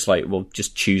 and it's just like, well,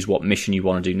 just choose what mission you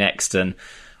want to do next. And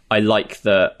I like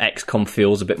that XCOM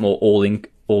feels a bit more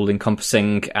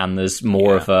all-encompassing, and there's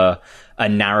more of a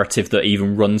narrative that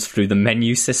even runs through the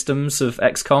menu systems of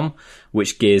XCOM,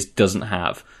 which Gears doesn't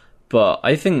have. But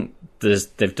I think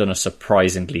they've done a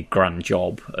surprisingly grand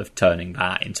job of turning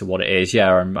that into what it is.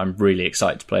 Yeah, I'm really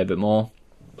excited to play a bit more.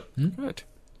 Good.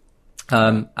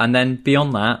 And then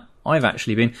beyond that, I've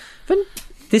actually been...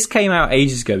 This came out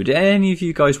ages ago. Did any of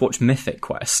you guys watch Mythic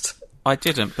Quest? I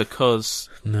didn't, because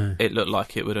it looked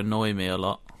like it would annoy me a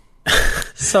lot.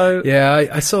 So yeah,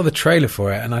 I saw the trailer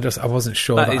for it, and I wasn't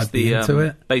sure that I'd be into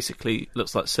it. Basically,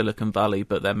 looks like Silicon Valley,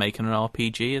 but they're making an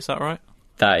RPG. Is that right?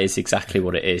 That is exactly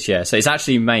what it is. Yeah. So it's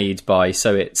actually made by.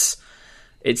 So it's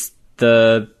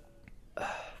the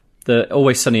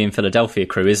Always Sunny in Philadelphia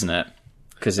crew, isn't it?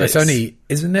 Because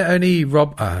isn't it only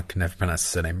Rob? I can never pronounce his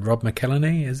surname. Rob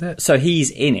McElhenney, is it? So he's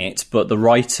in it, but the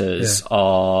writers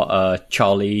are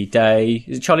Charlie Day.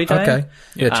 Is it Charlie Day? Okay.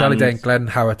 Yeah, Charlie Day and Glenn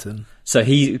Howerton. So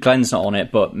Glenn's not on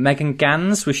it, but Megan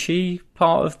Gans, was she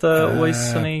part of the Always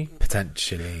Sunny?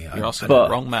 Potentially. You're asking the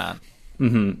wrong man.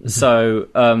 Mm-hmm. So,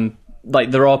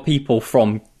 there are people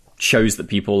from shows that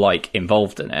people like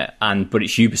involved in it, but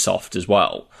it's Ubisoft as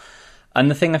well. And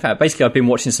the thing I found, basically, I've been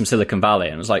watching some Silicon Valley,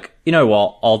 and I was like, you know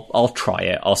what? I'll try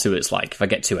it. I'll see what it's like. If I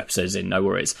get 2 episodes in, no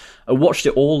worries. I watched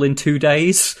it all in 2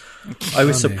 days. I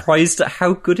was surprised at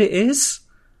how good it is.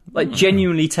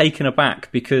 Genuinely taken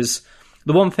aback, because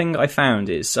the one thing I found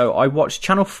is, so I watched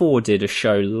Channel 4 did a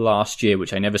show last year,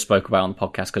 which I never spoke about on the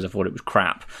podcast because I thought it was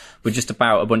crap, with just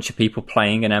about a bunch of people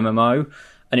playing an MMO.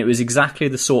 And it was exactly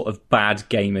the sort of bad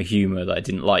gamer humour that I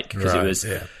didn't like, because it was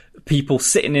people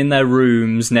sitting in their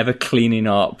rooms, never cleaning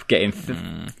up, getting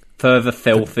further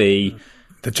filthy.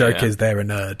 The joke is they're a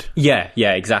nerd. Yeah,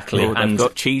 exactly. And they've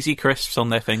got cheesy crisps on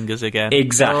their fingers again.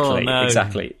 Exactly,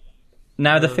 exactly.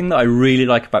 Now, the thing that I really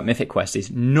like about Mythic Quest is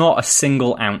not a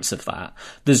single ounce of that.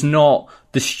 There's not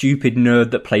the stupid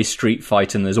nerd that plays Street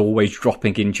Fighter and there's always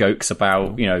dropping in jokes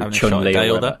about, Chun-Li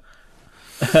or whatever.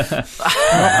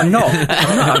 I'm not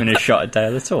having a shot at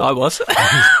Dale at all. I was.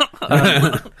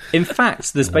 In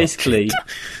fact,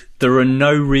 there are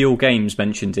no real games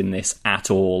mentioned in this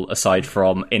at all, aside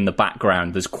from in the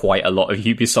background there's quite a lot of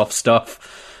Ubisoft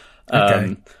stuff.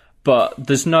 But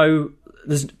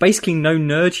there's basically no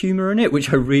nerd humour in it,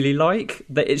 which I really like.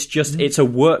 That it's a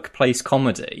workplace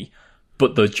comedy,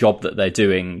 but the job that they're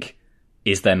doing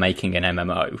is they're making an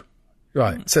MMO.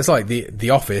 Right, so it's like the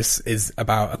Office is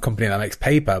about a company that makes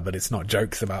paper, but it's not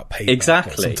jokes about paper.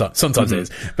 Exactly. Well, sometimes it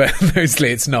is, but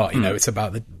mostly it's not. It's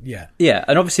about Yeah,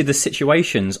 and obviously the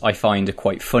situations I find are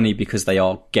quite funny because they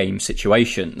are game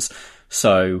situations.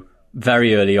 So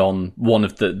very early on, one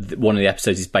of the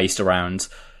episodes is based around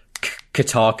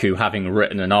Kotaku having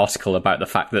written an article about the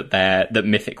fact that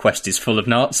Mythic Quest is full of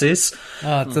Nazis.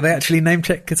 So they actually name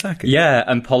check Kotaku? Yeah,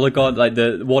 and Polygon,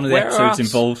 one of the episodes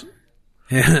involved.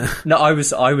 Yeah. No, I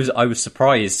was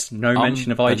surprised. No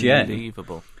mention of IGN.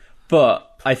 Unbelievable. But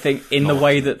I think in the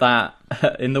way that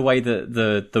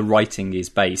the writing is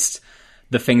based,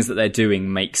 the things that they're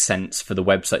doing make sense for the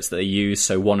websites that they use.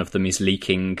 So one of them is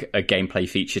leaking a gameplay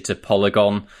feature to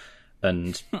Polygon,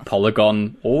 and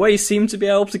Polygon always seem to be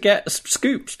able to get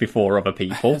scoops before other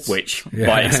people, which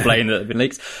might explain that they've been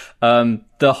leaked.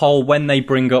 The whole, when they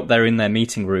bring up, they're in their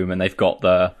meeting room and they've got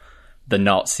the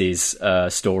Nazis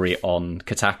story on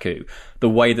Kotaku, the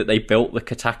way that they built the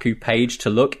Kotaku page to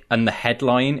look, and the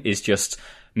headline is just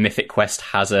Mythic Quest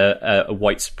has a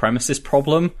white supremacist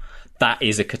problem. That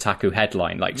is a Kotaku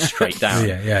headline, straight down.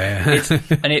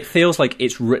 And it feels like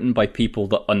it's written by people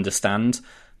that understand.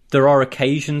 There are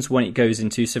occasions when it goes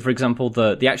into, so for example,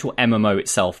 the actual MMO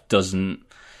itself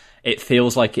it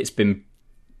feels like it's been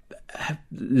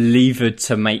levered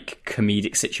to make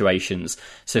comedic situations.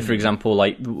 So for example,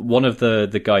 one of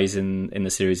the guys in the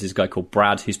series is a guy called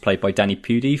Brad, who's played by Danny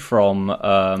Pudi from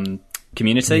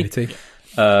Community.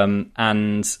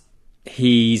 And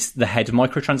he's the head of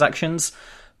microtransactions,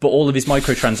 but all of his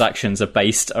microtransactions are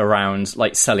based around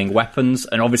selling weapons,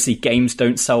 and obviously games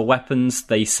don't sell weapons,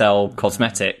 they sell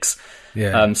cosmetics.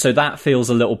 So that feels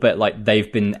a little bit like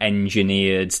they've been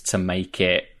engineered to make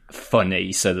it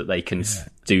funny so that they can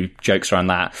do jokes around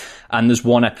that. And there's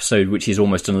one episode which is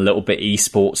almost a little bit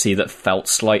esportsy that felt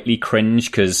slightly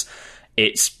cringe, because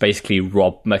it's basically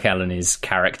Rob McElhenney's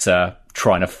character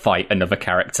trying to fight another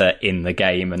character in the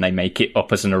game, and they make it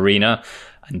up as an arena,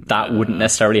 and that wouldn't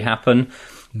necessarily happen.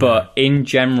 But in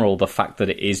general, the fact that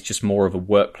it is just more of a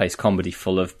workplace comedy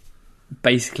full of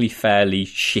basically fairly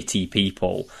shitty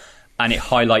people, and it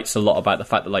highlights a lot about the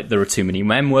fact that there are too many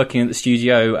men working at the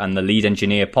studio, and the lead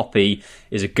engineer, Poppy,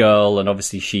 is a girl, and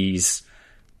obviously she's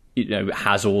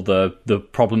has all the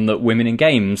problem that women in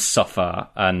games suffer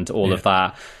and all of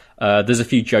that. There's a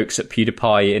few jokes at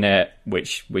PewDiePie in it,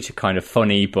 which are kind of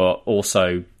funny, but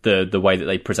also the way that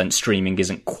they present streaming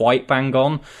isn't quite bang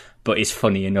on, but is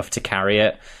funny enough to carry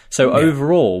it. So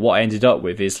overall, what I ended up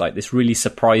with is this really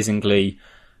surprisingly,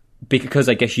 because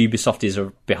I guess Ubisoft is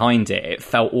behind it, it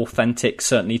felt authentic,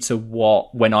 certainly to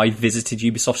when I visited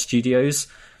Ubisoft Studios.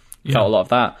 Felt a lot of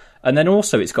that. And then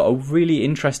also it's got a really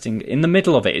interesting, in the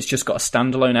middle of it, it's just got a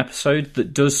standalone episode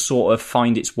that does sort of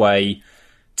find its way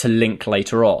to link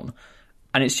later on.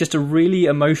 And it's just a really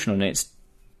emotional, and it's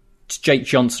Jake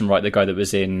Johnson, right, the guy that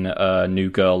was in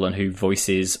New Girl and who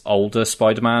voices older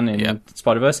Spider-Man in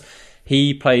Spider-Verse.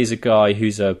 He plays a guy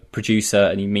who's a producer,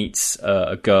 and he meets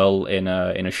a girl in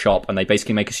a shop, and they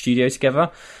basically make a studio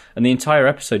together. And the entire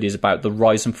episode is about the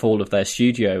rise and fall of their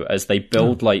studio as they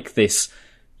build this.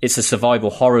 It's a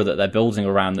survival horror that they're building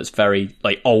around that's very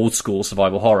old school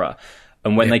survival horror.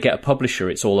 And when they get a publisher,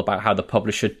 it's all about how the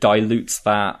publisher dilutes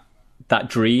that that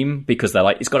dream, because they're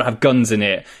like, it's got to have guns in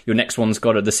it. Your next one's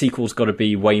the sequel's got to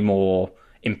be way more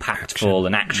impactful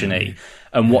and actiony.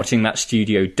 And watching that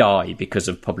studio die because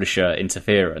of publisher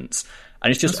interference.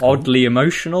 And it's just oddly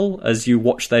emotional as you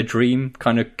watch their dream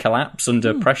kind of collapse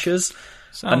under pressures.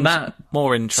 Sounds and that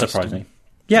more interesting. Surprised me.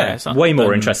 Yeah, way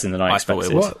more interesting than I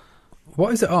expected.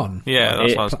 What is it on? Yeah,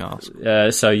 that's what I was going to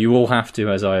ask. So you all have to,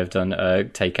 as I have done,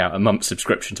 take out a month's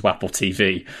subscription to Apple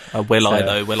TV. Will I,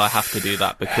 though? Will I have to do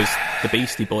that? Because the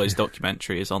Beastie Boys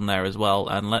documentary is on there as well.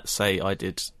 And let's say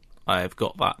I have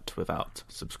got that without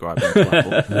subscribing to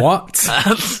Apple. What?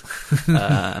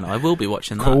 And I will be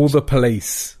watching that. Call the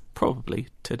police. Probably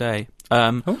today.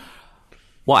 What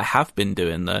I have been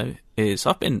doing, though, is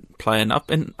I've been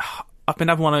having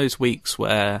one of those weeks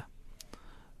where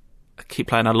I keep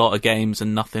playing a lot of games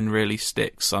and nothing really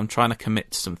sticks. So I'm trying to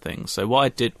commit to some things. So what I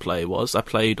did play was I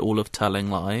played all of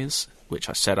Telling Lies, which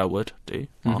I said I would do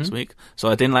last week. So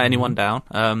I didn't let anyone down.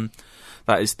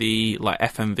 That is the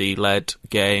FMV led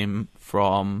game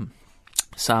from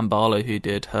Sam Barlow, who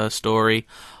did Her Story.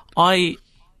 I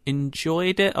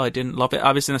enjoyed it. I didn't love it.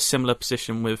 I was in a similar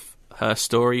position with Her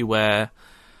Story where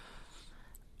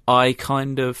I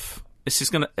kind of... This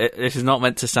is not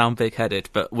meant to sound big-headed,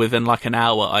 but within an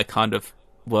hour, I kind of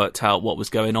worked out what was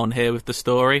going on here with the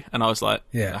story, and I was like,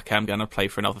 okay, I'm going to play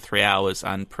for another 3 hours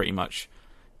and pretty much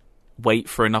wait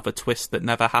for another twist that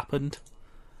never happened.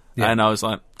 Yeah. And I was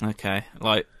like, okay,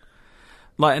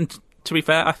 and to be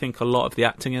fair, I think a lot of the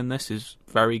acting in this is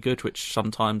very good, which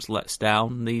sometimes lets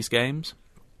down these games.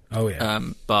 Oh yeah.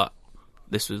 But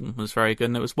this was very good,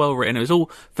 and it was well written. It was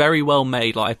all very well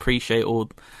made. I appreciate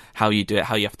all how you do it,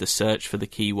 how you have to search for the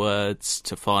keywords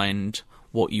to find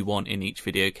what you want in each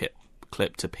video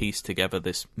clip to piece together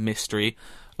this mystery,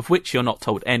 of which you're not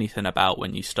told anything about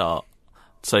when you start.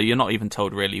 So you're not even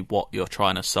told really what you're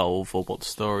trying to solve or what the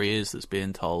story is that's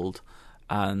being told.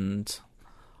 And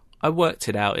I worked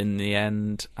it out in the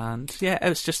end, and yeah, it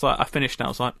was just I finished and I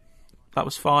was like, that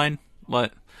was fine. I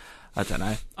don't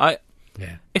know.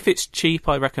 If it's cheap,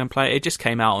 I reckon play it. It just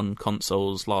came out on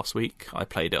consoles last week. I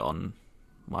played it on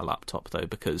my laptop, though,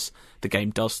 because the game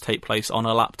does take place on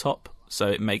a laptop, so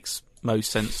it makes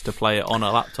most sense to play it on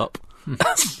a laptop.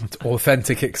 It's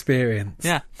authentic experience.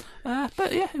 Yeah.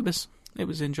 But yeah, it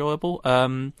was enjoyable.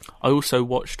 I also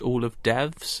watched all of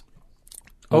Devs.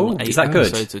 Is that good?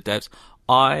 Episodes of Devs.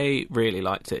 I really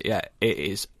liked it. Yeah, it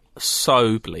is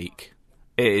so bleak.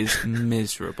 It is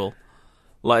miserable.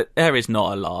 There is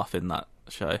not a laugh in that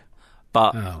show.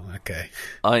 But okay.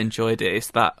 I enjoyed it.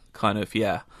 It's that kind of,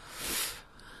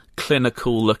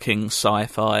 clinical looking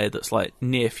sci-fi that's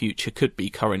near future, could be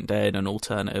current day in an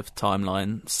alternative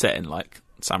timeline set in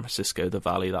San Francisco, the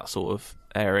Valley, that sort of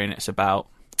area. And it's about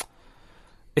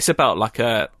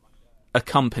a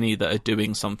company that are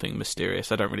doing something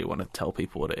mysterious. I don't really want to tell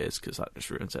people what it is because that just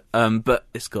ruins it. But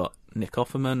it's got Nick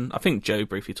Offerman. I think Joe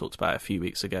briefly talked about it a few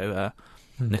weeks ago.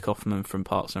 Nick Offerman from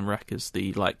Parks and Rec is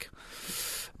the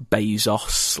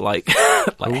Bezos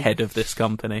head of this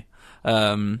company.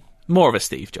 More of a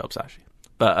Steve Jobs actually,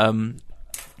 but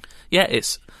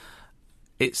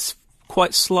it's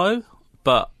quite slow,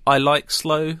 but I like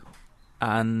slow,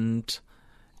 and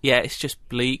it's just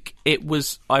bleak.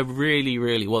 I really,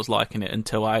 really was liking it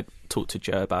until I talked to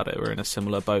Joe about it. We're in a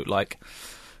similar boat.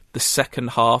 The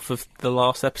second half of the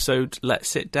last episode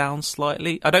lets it down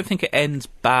slightly. I don't think it ends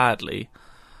badly,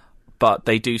 but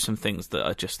they do some things that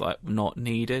are just not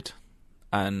needed,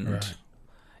 and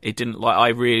it didn't. I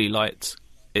really liked.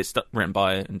 It's written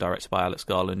by and directed by Alex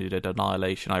Garland, who did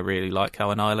Annihilation. I really like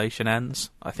how Annihilation ends.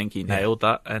 I think he nailed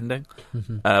that ending.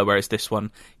 Whereas this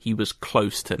one, he was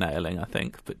close to nailing, I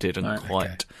think, but didn't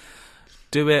quite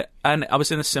do it. And I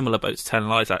was in a similar boat to Telling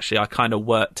Lies, actually. I kind of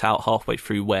worked out halfway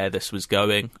through where this was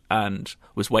going and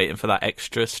was waiting for that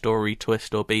extra story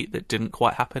twist or beat that didn't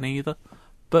quite happen either.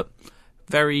 But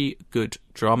very good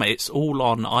drama. It's all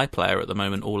on iPlayer at the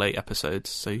moment, all 8 episodes,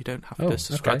 so you don't have to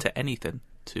subscribe to anything.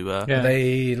 Are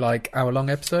they hour-long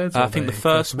episodes? I think the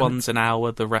first one's an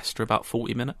hour, the rest are about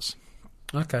 40 minutes.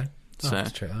 Okay. So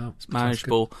it's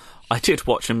manageable. I did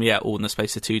watch them, all in the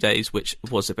space of 2 days, which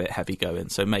was a bit heavy going,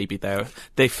 so maybe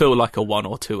they feel like a 1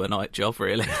 or 2 a night job,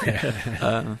 really.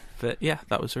 But yeah,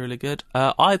 that was really good.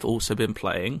 I've also been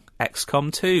playing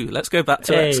XCOM 2. Let's go back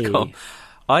to XCOM.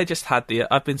 I just had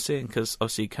I've been seeing, because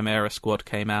obviously Chimera Squad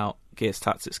came out, Gears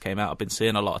Tactics came out, I've been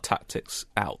seeing a lot of tactics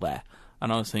out there.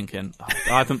 And I was thinking,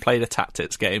 I haven't played a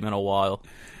tactics game in a while,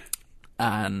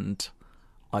 and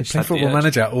I just play Football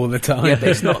Manager all the time. Yeah, but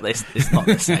it's not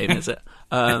the same, is it?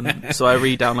 So I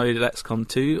re-downloaded XCOM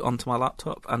 2 onto my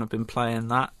laptop, and I've been playing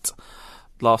that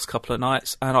last couple of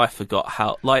nights, and I forgot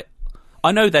how.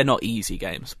 I know they're not easy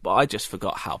games, but I just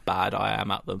forgot how bad I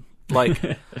am at them. Like,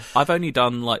 I've only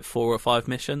done like 4 or 5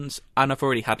 missions, and I've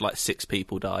already had like 6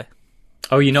 people die.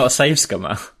 Oh, you're not a save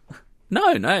scummer? No,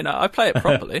 I play it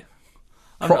properly.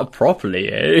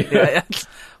 Properly, eh? Yeah.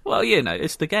 Well,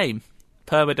 it's the game.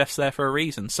 Permadeath's there for a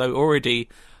reason. So already,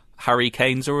 Harry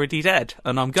Kane's already dead,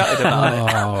 and I'm gutted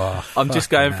about it. I'm just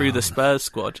going through the Spurs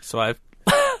squad, so I've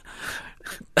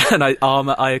and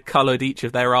I coloured each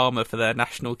of their armour for their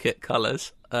national kit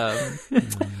colours.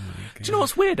 Do you know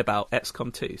what's weird about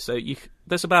XCOM 2? So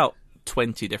there's about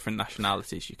 20 different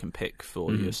nationalities you can pick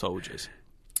for your soldiers,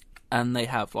 and they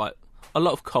have like a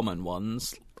lot of common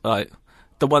ones, like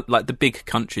the big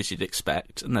countries you'd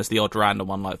expect, and there's the odd random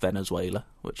one like Venezuela,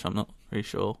 which I'm not really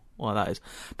sure why that is.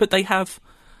 But they have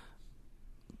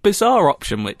bizarre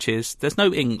option, which is there's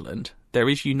no England, there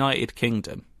is United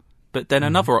Kingdom, but then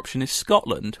another option is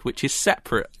Scotland, which is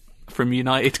separate from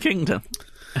United Kingdom.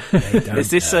 Is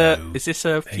this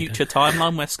a future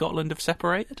timeline where Scotland have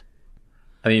separated?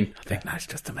 I think that's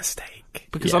just a mistake.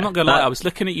 Because I'm not going to lie, I was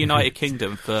looking at United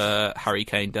Kingdom for Harry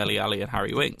Kane, Dele Alli, and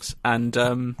Harry Winks, and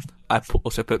I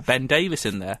also put Ben Davies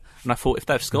in there, and I thought if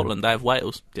they have Scotland, they have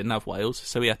Wales. Didn't have Wales,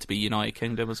 so he had to be United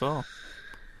Kingdom as well.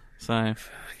 So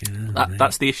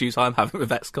that's the issues I'm having with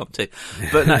XCOM 2.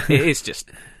 But no, it is just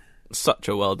such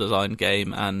a well-designed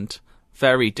game and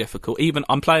very difficult. Even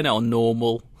I'm playing it on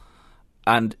normal.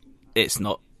 And it's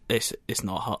not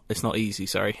hard. It's not easy.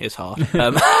 Sorry, it's hard.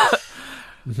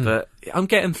 But I'm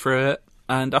getting through it,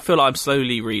 and I feel like I'm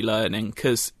slowly relearning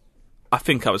because I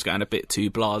think I was going a bit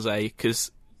too blasé.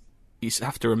 Because you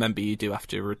have to remember you do have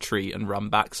to retreat and run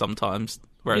back sometimes,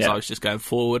 whereas I was just going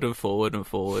forward and forward and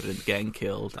forward and getting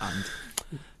killed. And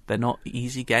they're not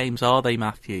easy games, are they,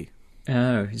 Matthew?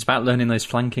 Oh, it's about learning those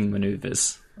flanking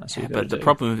manoeuvres. But the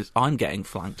problem is I'm getting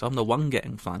flanked. I'm the one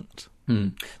getting flanked.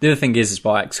 The other thing is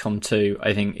by XCOM 2,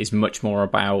 I think, is much more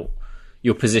about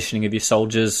your positioning of your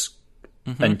soldiers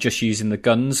and just using the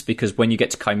guns, because when you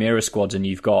get to Chimera Squad and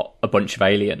you've got a bunch of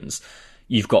aliens,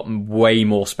 you've got way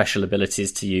more special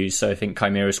abilities to use. So I think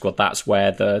Chimera Squad, that's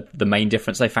where the main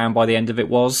difference they found by the end of it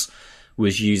was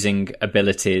using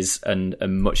abilities and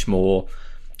much more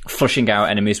flushing out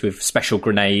enemies with special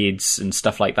grenades and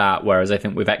stuff like that, whereas I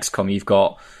think with XCOM you've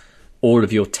got all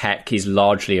of your tech is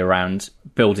largely around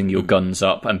building your guns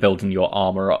up and building your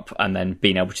armor up and then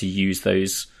being able to use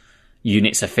those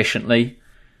units efficiently.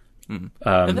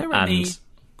 Are there any...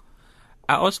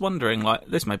 I was wondering, like,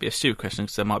 this may be a stupid question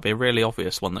because there might be a really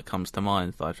obvious one that comes to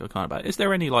mind that I feel kind of about. Is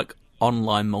there any, like,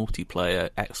 online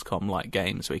multiplayer XCOM-like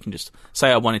games where you can just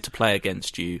say I wanted to play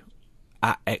against you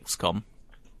at XCOM?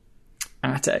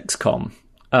 At XCOM?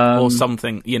 Or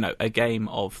something, a game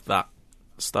of that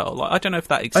style. Like, I don't know if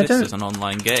that exists as an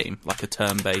online game, like a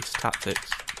turn-based tactics.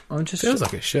 Feels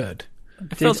like it should.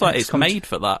 It feels like it's made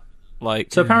for that.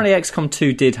 Like, so apparently XCOM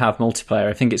 2 did have multiplayer.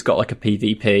 I think it's got like a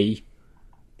PvP.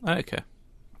 Okay.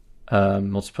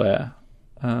 Multiplayer.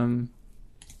 I'm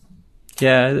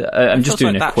just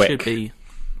doing like a quick.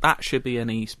 That should be an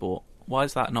esport. Why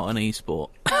is that not an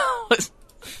esport?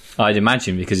 I'd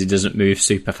imagine because it doesn't move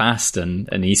super fast, and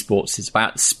esports is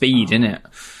about speed, isn't it?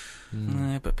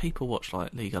 No, but people watch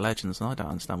like League of Legends, and I don't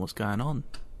understand what's going on.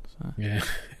 So. Yeah,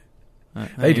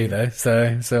 they do though.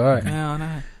 So all right. Yeah, I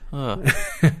know.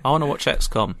 I want to watch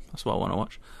XCOM. That's what I want to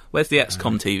watch. Where's the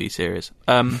XCOM TV series?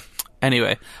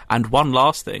 Anyway, and one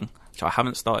last thing, which I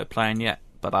haven't started playing yet,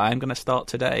 but I am going to start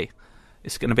today.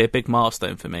 It's going to be a big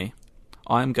milestone for me.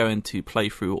 I'm going to play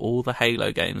through all the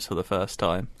Halo games for the first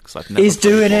time because I've never. He's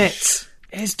doing it.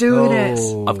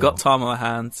 I've got time on my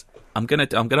hands. I'm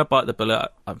gonna bite the bullet.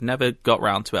 I've never got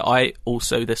round to it. I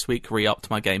also this week re-upped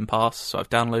my Game Pass, so I've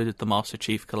downloaded the Master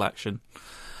Chief Collection.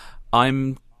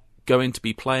 I'm going to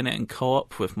be playing it in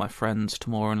co-op with my friends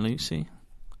Tamora and Lucy,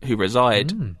 who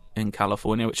reside in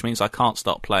California, which means I can't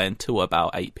start playing till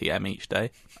about 8 p.m. each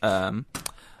day.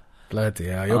 Bloody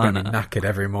hell, you're going to be knackered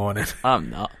every morning. I'm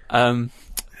not.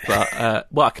 But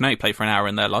I can only play for an hour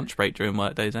in their lunch break during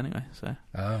work days anyway. So,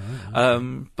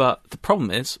 but the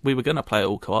problem is, we were going to play it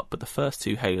all co-op, but the first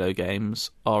 2 Halo games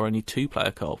are only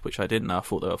 2-player co-op, which I didn't know. I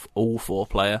thought they were all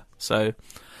 4-player. So,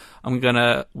 we're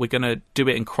gonna do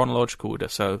it in chronological order.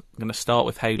 So, I'm gonna start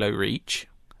with Halo Reach,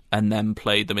 and then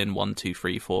play them in 1, 2,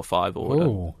 3, 4, 5 order.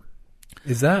 Ooh.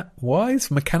 Is that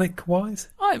wise? Mechanic wise?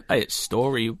 It's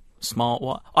story. Smart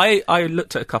one. I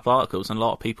looked at a couple articles and a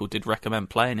lot of people did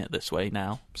recommend playing it this way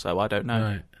now, so I don't know.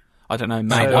 Right. I don't know,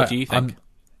 Matt. What do you think?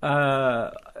 I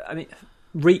mean,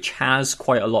 Reach has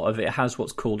quite a lot of it. It has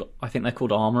what's called, I think they're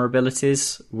called armor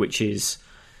abilities, which is,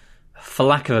 for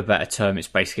lack of a better term, it's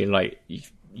basically like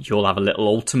you'll have a little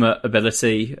ultimate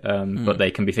ability, but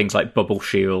they can be things like bubble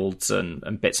shields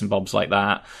and bits and bobs like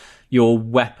that. Your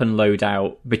weapon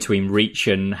loadout between Reach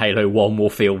and Halo 1 will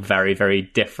feel very, very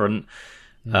different.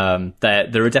 There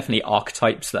are definitely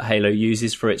archetypes that Halo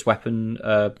uses for its weapon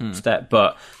step,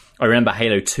 but I remember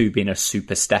Halo 2 being a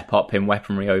super step up in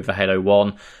weaponry over Halo 1,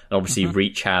 and obviously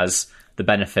Reach has the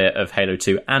benefit of Halo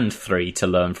 2 and 3 to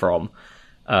learn from.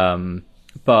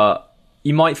 But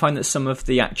you might find that some of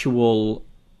the actual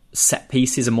set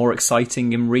pieces are more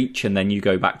exciting in Reach, and then you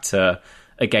go back to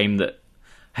a game that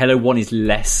Halo 1 is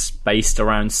less based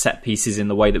around set pieces in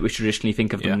the way that we traditionally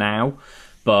think of them now,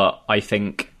 but I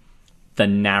think the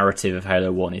narrative of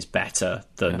Halo 1 is better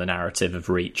than the narrative of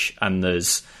Reach, and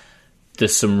there's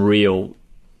some real...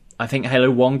 I think Halo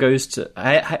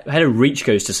Reach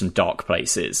goes to some dark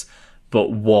places, but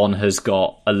 1 has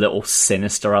got a little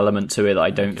sinister element to it that I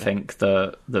don't think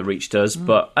the Reach does,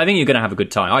 but I think you're going to have a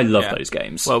good time. I love those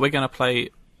games. Well, we're going to play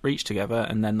Reach together,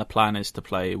 and then the plan is to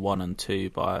play 1 and 2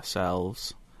 by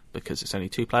ourselves, because it's only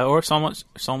 2-player, or if someone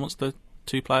wants the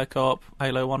 2-player co-op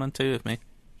Halo 1 and 2 with me,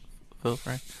 feel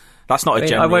free. That's not a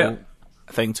general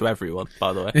thing to everyone,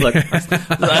 by the way. Look,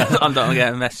 I'm not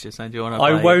getting messages saying, do you want to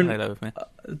play Halo with me?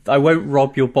 I won't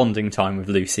rob your bonding time with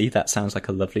Lucy. That sounds like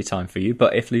a lovely time for you,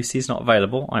 but if Lucy's not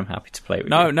available, I'm happy to play with you.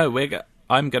 No,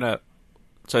 I'm going to...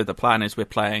 So the plan is we're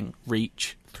playing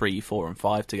Reach 3, 4 and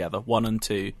 5 together. 1 and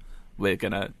 2 we're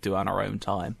going to do on our own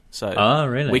time. So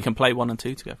really? We can play 1 and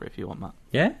 2 together if you want that.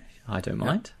 Yeah, I don't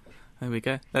mind. There we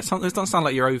go. That doesn't sound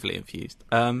like you're overly infused.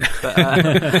 But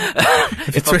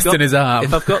if twisting his arm.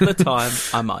 If I've got the time,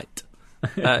 I might.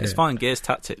 It's fine. Gears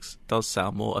Tactics does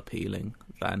sound more appealing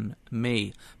than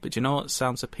me. But do you know what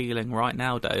sounds appealing right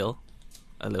now, Dale?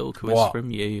 A little quiz from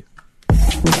you.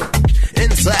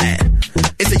 Inside,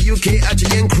 it's a UK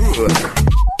IGN crew.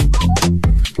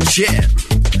 Yeah,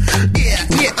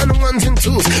 on the ones and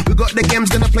twos. We got the games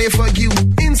gonna play for you.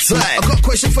 Inside, I got a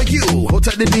question for you. Hold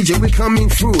tight the DJ, we coming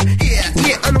through.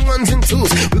 Yeah, on the ones and twos.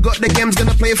 We got the games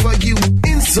gonna play for you.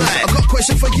 Inside, I got a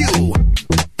question for you.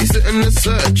 Is it in the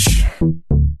search?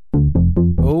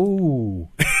 Oh.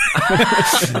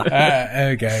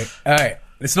 Okay. All right.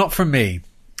 It's not from me.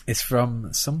 It's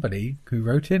from somebody who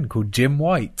wrote in called Jim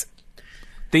White.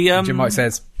 Jim White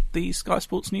says... The Sky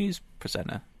Sports News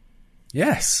presenter?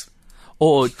 Yes.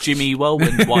 Or Jimmy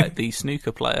Welwyn White, the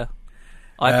snooker player.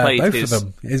 I played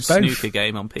his snooker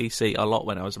game on PC a lot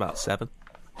when I was about 7.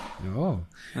 Oh.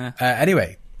 Yeah.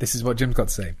 Anyway, this is what Jim's got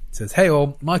to say. It says, hey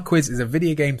all, my quiz is a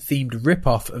video game themed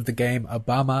rip-off of the game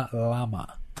Obama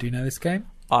Llama. Do you know this game?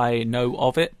 I know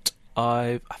of it.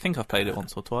 I think I've played it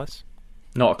once or twice.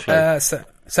 Not a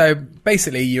So clue.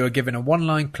 basically you are given a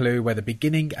one-line clue where the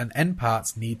beginning and end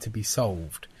parts need to be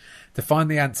solved. To find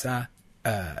the answer,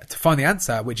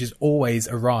 which is always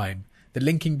a rhyme, the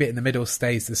linking bit in the middle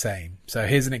stays the same. So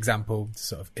here's an example to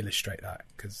sort of illustrate that,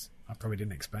 because I probably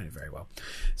didn't explain it very well.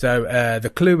 So the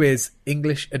clue is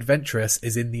English Adventurous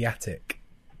is in the attic.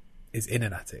 Is in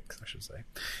an attic, I should say.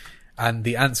 And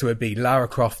the answer would be Lara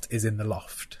Croft is in the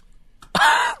loft.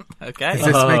 Okay. Is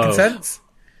this making sense?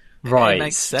 Right. It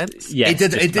makes sense. Yes,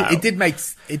 it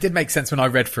did make sense when I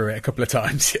read through it a couple of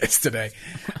times yesterday.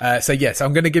 So yes,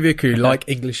 I'm going to give you a clue. Like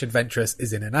English Adventurous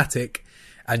is in an attic,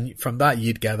 and from that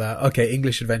you'd gather, okay,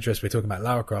 English Adventurous, we're talking about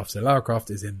Lara Croft, so Lara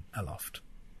Croft is in a loft.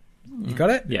 You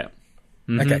got it? Yeah.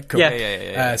 Mm-hmm. Okay, cool.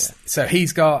 Yeah. So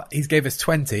he's gave us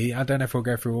 20. I don't know if we'll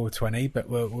go through all 20, but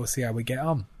we'll see how we get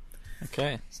on.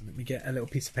 Okay. So let me get a little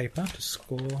piece of paper to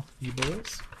score you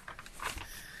boys.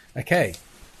 Okay.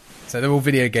 So they're all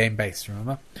video game based,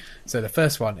 remember? So the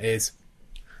first one is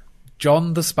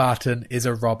John the Spartan is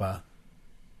a robber.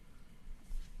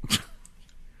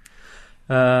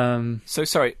 So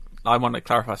sorry, I want to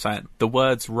clarify something. The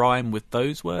words rhyme with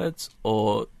those words,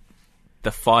 or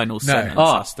the final sentence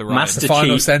has to rhyme? Master the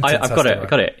final Chief. sentence I've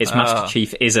got it. It's Master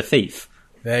Chief is a thief.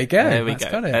 There you go. There we go.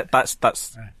 Got it. That's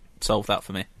solved that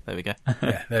for me. There we go.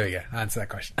 Yeah, there we go. Answer that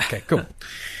question. Okay, cool.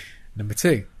 Number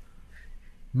 2.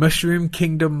 Mushroom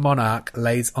Kingdom monarch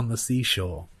lays on the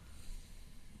seashore.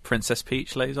 Princess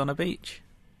Peach lays on a beach.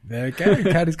 There we go.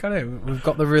 Cody's got it. We've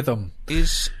got the rhythm.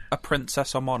 Is a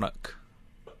princess a monarch?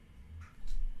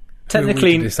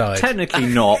 Technically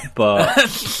not, but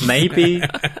maybe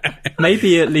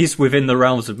at least within the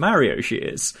realms of Mario she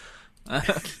is.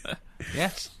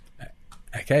 Yes.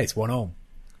 Okay, it's 1-1.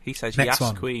 He says Next yes,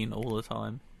 one. queen, all the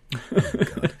time. Oh,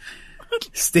 God.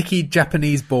 Sticky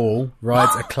Japanese ball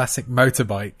rides a classic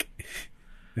motorbike.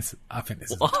 I think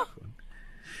this is a tough one.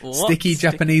 What? Sticky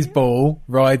Japanese ball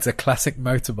rides a classic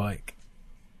motorbike.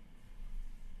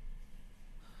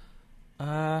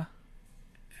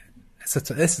 This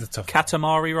This is a tough one.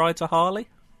 Katamari rides a Harley?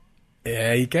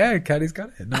 There you go. Cody's got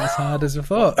it. Not as hard as I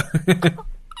thought.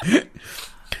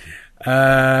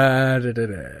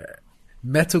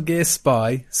 Metal Gear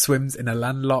Spy swims in a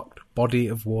landlocked body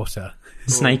of water.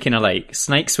 Snake in a lake.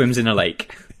 Snake swims in a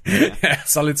lake. Yeah,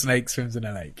 Solid Snake swims in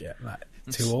a lake. Yeah, right.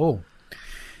 2-2.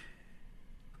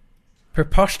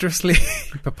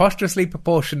 Preposterously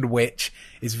proportioned witch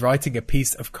is writing a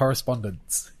piece of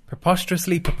correspondence.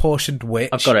 Preposterously proportioned witch.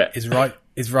 I've got it.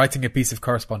 Is writing a piece of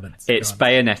correspondence. It's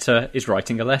Bayonetta is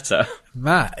writing a letter.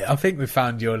 Matt, I think we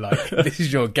found your this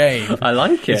is your game. I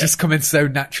like it. It's just coming so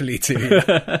naturally to you.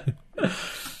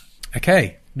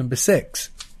 Okay, number 6.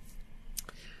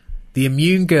 The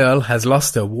immune girl has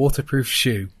lost her waterproof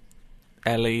shoe.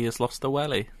 Ellie has lost a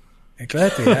welly.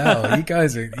 Bloody hell, you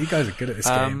guys are good at this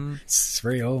game. It's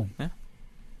 3-3. Yeah.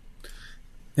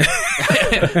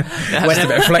 Whenever a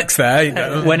bit of flex there, you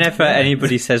know. Whenever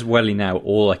anybody says welly now,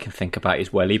 all I can think about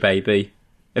is welly baby.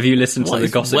 Have you listened to the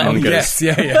Gossip welly? Mongers?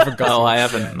 Yes, yeah. Oh, I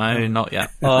haven't. No, not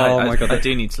yet. Oh my God. I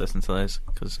do need to listen to those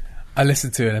because I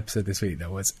listened to an episode this week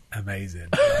that was amazing.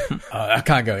 I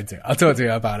can't go into it. I'll talk to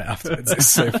you about it afterwards. It's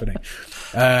so funny.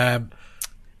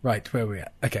 Right, where are we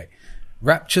at? Okay.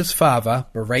 Rapture's father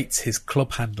berates his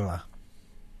club handler.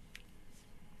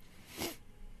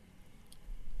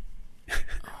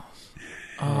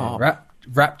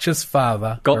 Rapture's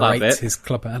father berates his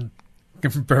club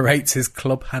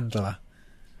handler.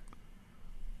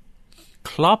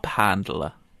 Club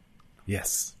handler.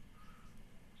 Yes.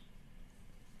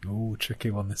 Oh,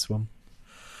 tricky one, this one.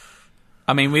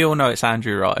 I mean, we all know it's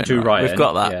Andrew Ryan. Andrew Ryan. We've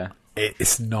got that. Yeah.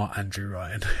 It's not Andrew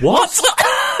Ryan. What?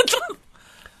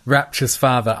 Rapture's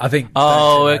father. I think.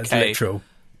 Oh, okay. okay. Literal.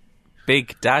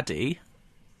 Big Daddy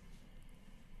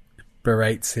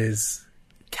Berates his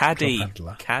caddy. club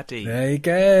handler. Caddy. There you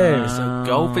go. So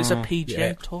golf is a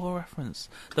PGA Tour reference.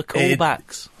 The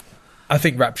callbacks. I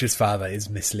think Rapture's father is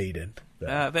misleading.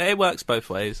 But it works both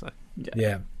ways.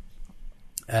 Yeah.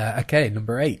 Okay,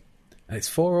 number 8. And it's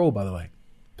 4-4, by the way.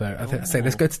 So I think I say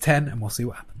let's go to 10 and we'll see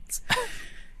what happens.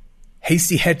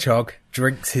 Hasty Hedgehog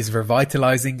drinks his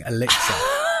revitalizing elixir.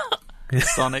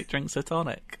 Sonic drinks a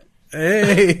tonic.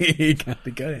 Hey, got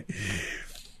to go.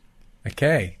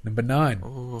 Okay, number 9.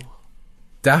 Ooh.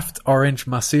 Daft Orange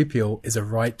Marsupial is a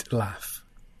right laugh.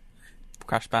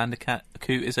 Crash Bandicoot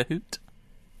is a hoot.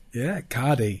 Yeah,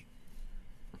 Cardi.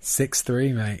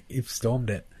 6-3, mate. You've stormed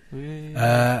it. We've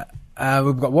got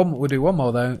one. We'll do one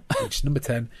more though, which is number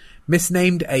 10.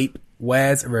 Misnamed ape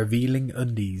wears revealing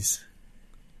undies.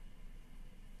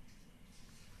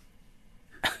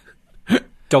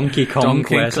 Donkey Kong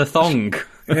wears a thong.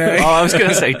 Yeah. Oh, I was going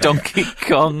to say Donkey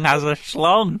Kong has a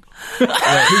schlong.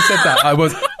 Yeah, who said that? Oh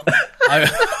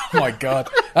my God,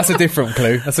 that's a different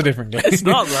clue. It's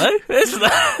not though. It's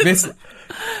not. It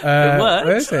works.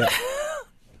 Where is it?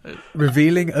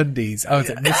 Revealing undies. Oh, is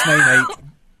it misnamed ape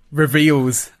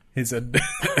reveals his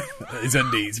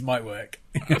undies? Might work.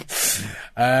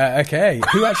 Okay,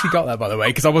 who actually got that, by the way?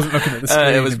 Because I wasn't looking at the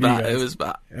screen. It was Matt. Okay. It was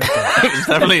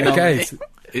definitely not. Okay, me.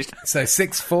 so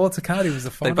 6-4 to Cardi was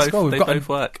the final They score. both, they both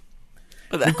work.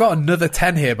 We've got another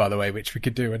 10 here, by the way, which we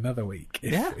could do another week.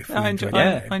 If we I enjoyed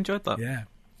that. Yeah,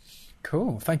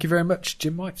 cool. Thank you very much,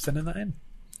 Jim White, for sending that in.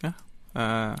 Yeah.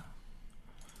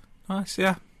 Nice.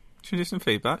 Yeah. Should we do some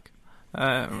feedback?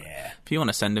 If you want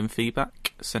to send in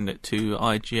feedback, send it to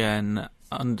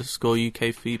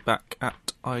IGN_UK feedback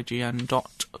at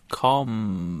IGN.com.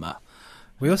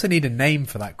 We also need a name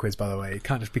for that quiz, by the way. It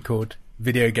can't just be called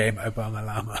Video Game Obama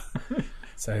Llama.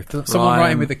 So someone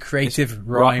writing with a creative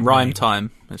rhyme. Rhyme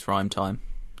time. It's rhyme time.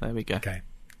 There we go. Okay.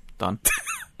 Done.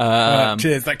 Right,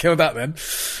 cheers. That killed that then.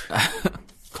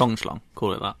 Kong Schlong.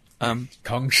 Call it that.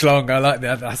 Kong Schlong. I like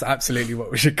that. That's absolutely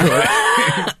what we should call it.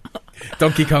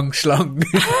 Donkey Kong Schlong.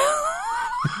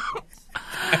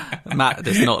 Matt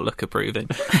does not look approving.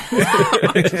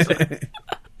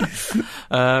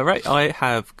 Right, I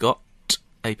have got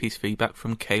a piece of feedback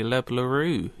from Caleb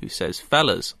LaRue, who says,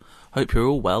 "Fellas, hope you're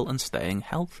all well and staying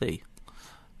healthy.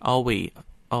 Are we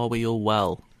all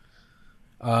well?"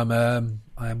 I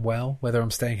am well. Whether I'm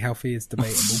staying healthy is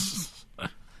debatable.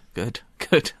 Good.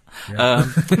 Yeah.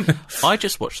 I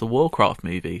just watched the Warcraft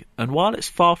movie, and while it's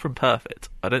far from perfect,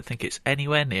 I don't think it's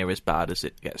anywhere near as bad as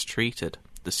it gets treated.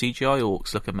 The CGI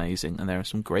orcs look amazing, and there are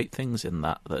some great things in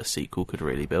that a sequel could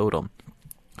really build on.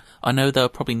 I know there'll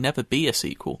probably never be a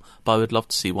sequel, but I would love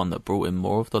to see one that brought in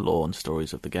more of the lore and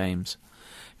stories of the games.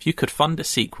 If you could fund a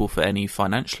sequel for any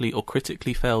financially or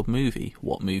critically failed movie,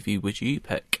 what movie would you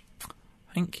pick?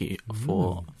 Thank you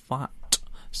for that.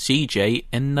 CJ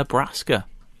in Nebraska.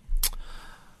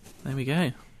 There we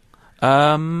go.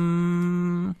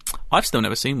 I've still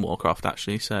never seen Warcraft,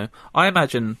 actually, so I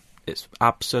imagine it's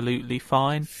absolutely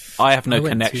fine. I have no I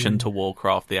went connection to- to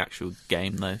Warcraft, the actual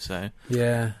game, though, so...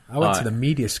 Yeah, I went to the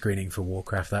media screening for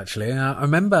Warcraft, actually, and I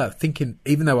remember thinking,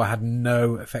 even though I had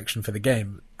no affection for the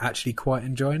game, actually quite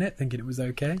enjoying it, thinking it was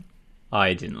okay.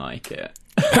 I didn't like it.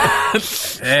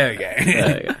 There we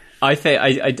go. I think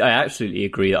I absolutely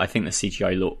agree that I think the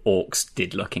CGI orcs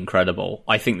did look incredible.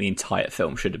 I think the entire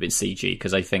film should have been CG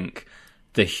because I think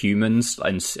the humans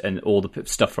and all the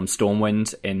stuff from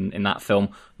Stormwind in that film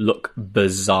look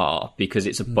bizarre because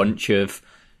it's a bunch of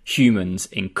humans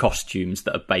in costumes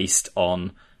that are based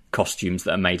on costumes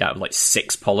that are made out of like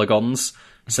 6 polygons.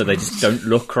 So they just don't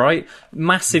look right.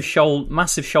 Massive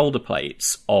shoulder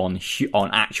plates on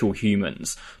actual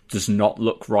humans does not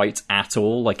look right at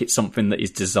all. Like it's something that is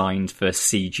designed for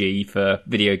CG, for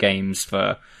video games,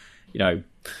 for,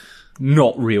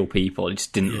 not real people. It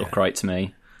just didn't look right to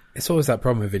me. It's always that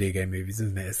problem with video game movies,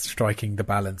 isn't it? It's striking the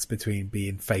balance between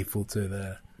being faithful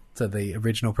to the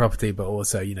original property, but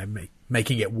also,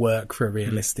 making it work for a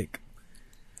realistic.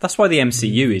 That's why the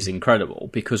MCU is incredible,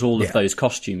 because all of those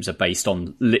costumes are based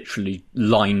on literally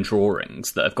line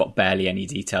drawings that have got barely any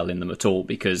detail in them at all,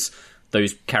 because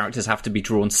those characters have to be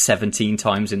drawn 17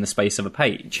 times in the space of a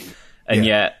page. And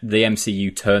yet the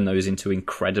MCU turn those into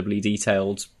incredibly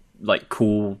detailed, like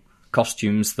cool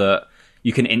costumes that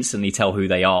you can instantly tell who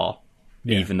they are,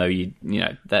 even though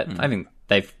I think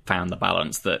they've found the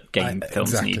balance that game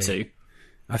films need to.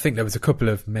 I think there was a couple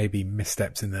of maybe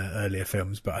missteps in the earlier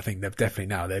films, but I think they've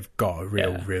got a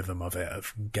real rhythm of it,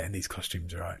 of getting these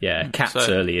costumes right. Yeah,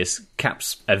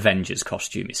 Cap's Avengers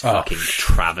costume is fucking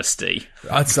travesty.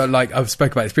 I've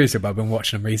spoke about this previously, but I've been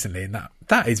watching them recently, and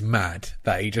that is mad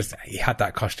that he had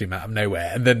that costume out of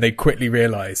nowhere, and then they quickly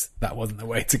realised that wasn't the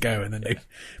way to go, and then they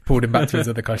pulled him back to his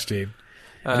other costume.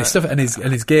 And his stuff, and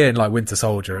his gear in like Winter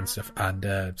Soldier and stuff,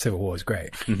 and Civil War is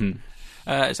great. Mm-hmm.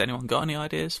 Has anyone got any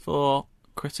ideas for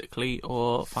critically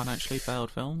or financially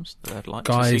failed films that I'd like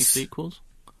to see sequels?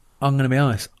 I'm going to be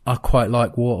honest. I quite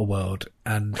like Waterworld,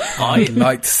 and I'd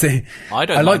like to see.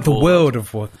 I like the world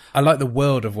of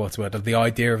Waterworld, of the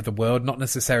idea of the world, not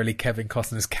necessarily Kevin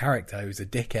Costner's character, who's a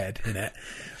dickhead in it,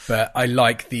 but I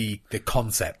like the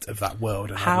concept of that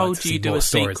world. And how do you do a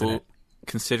sequel?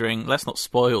 Considering, let's not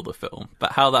spoil the film,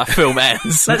 but how that film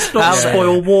ends. Let's not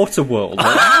spoil Waterworld.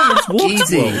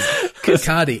 Easy.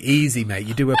 Cardi, easy, mate.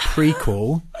 You do a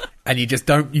prequel, and you just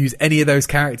don't use any of those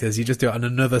characters. You just do it on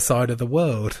another side of the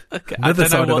world. Okay, I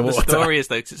don't know what the story is,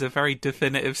 though, because it's a very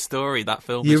definitive story, that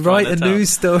film. You write a news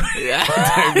story. Yeah.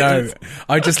 I don't know.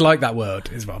 I just like that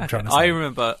world, is what I'm trying to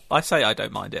say. I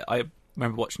don't mind it. I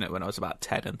remember watching it when I was about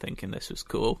 10 and thinking this was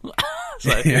cool.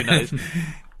 So who knows?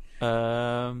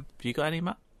 Have you got any,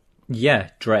 Matt? Yeah,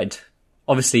 Dread.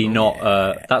 Obviously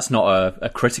that's not a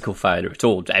critical failure at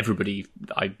all. Everybody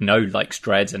I know likes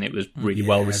Dread, and it was really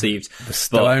well received. The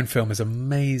Stallone film is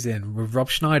amazing, with Rob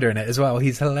Schneider in it as well.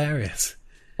 He's hilarious.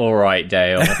 All right,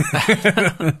 Dale.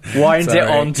 Wind it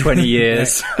on 20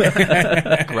 years.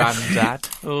 Granddad.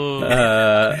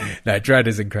 No, Dread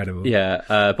is incredible. Yeah,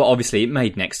 but obviously it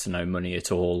made next to no money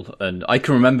at all. And I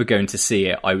can remember going to see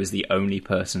it. I was the only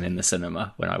person in the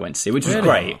cinema when I went to see it, which was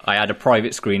great. I had a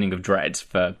private screening of Dread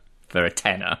for a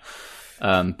tenner.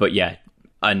 But yeah,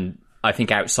 and I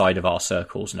think outside of our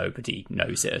circles, nobody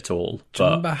knows it at all. Do you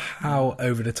remember how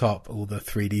over the top all the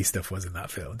 3D stuff was in that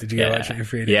film? Did you go watch it in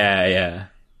 3D? Yeah.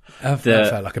 That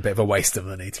felt like a bit of a waste of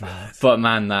money, to be honest. But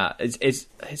man,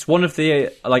 it's one of the,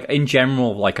 like, in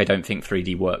general, like, I don't think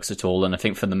 3D works at all, and I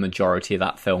think for the majority of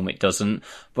that film it doesn't.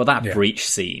 But that breach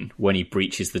scene, when he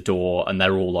breaches the door and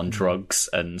they're all on drugs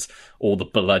and all the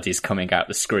blood is coming out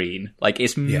the screen, like,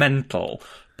 it's mental.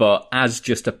 But as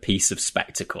just a piece of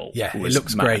spectacle, it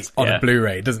looks great on a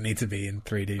Blu-ray. It doesn't need to be in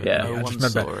 3D. Yeah, no one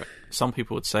saw it. Some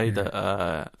people would say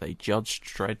that they judged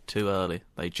Dredd too early.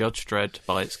 They judged Dredd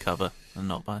by its cover and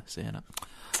not by seeing it.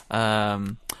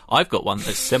 I've got one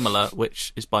that's similar,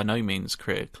 which is by no means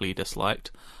critically disliked,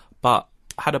 but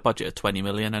had a budget of 20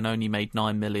 million and only made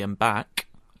 9 million back.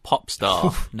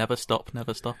 Popstar, Never Stop,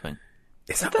 Never Stopping.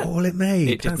 Is that all it made?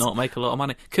 It did not make a lot of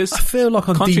money. Cause I feel like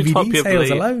on DVD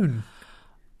sales alone.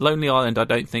 Lonely Island, I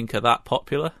don't think are that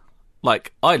popular.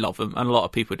 Like, I love them, and a lot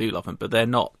of people do love them, but they're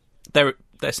not. They're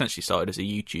essentially started as a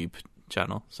YouTube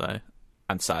channel,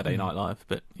 and Saturday Night Live.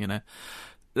 But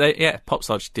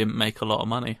Popstar just didn't make a lot of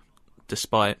money,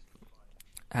 despite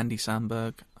Andy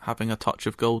Samberg having a touch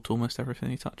of gold to almost everything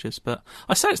he touches. But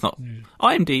I say it's not.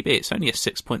 IMDb, it's only a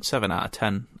 6.7 out of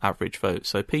 10 average vote,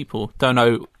 so people don't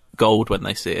know gold when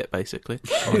they see it, basically.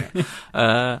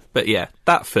 But yeah,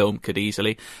 that film could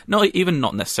easily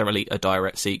not necessarily a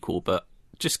direct sequel, but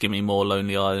just give me more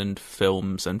Lonely Island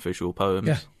films and visual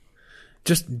poems.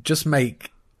 Just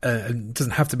make it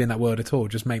doesn't have to be in that world at all.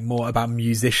 Just make more about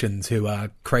musicians who are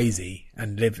crazy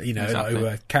and live, you know, Exactly. like, who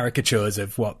are caricatures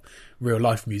of what real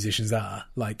life musicians are,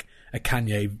 like a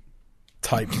Kanye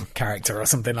type character or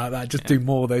something like that. Just do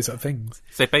more of those sort of things.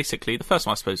 So basically, the first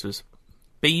one I suppose was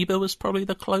Bieber was probably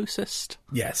the closest.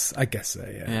 Yes, I guess so.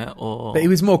 Yeah. Yeah, or But he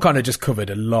was more kind of just covered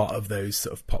a lot of those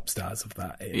sort of pop stars of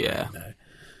that era. Yeah. You know?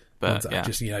 but Ones that yeah,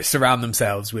 just, you know, surround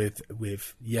themselves with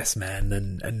yes men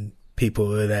and people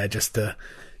who are there just to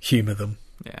humour them.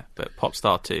 yeah. But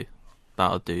Popstar 2,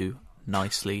 that'll do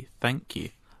nicely. Thank you,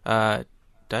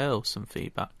 Dale. Some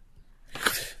feedback.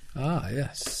 Ah,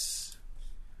 yes.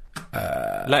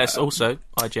 Let us also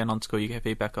IGN_UK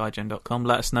feedback IGN.com.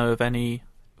 Let us know of any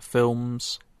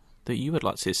films that you would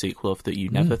like to see a sequel of that you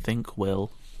never think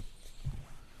will.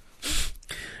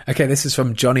 Okay, this is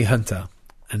from Johnny Hunter,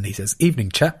 and he says,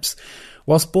 "Evening, chaps.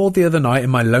 Whilst bored the other night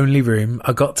in my lonely room,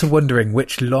 I got to wondering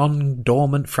which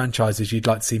long-dormant franchises you'd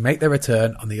like to see make their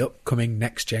return on the upcoming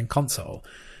next-gen console.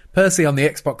 Personally, on the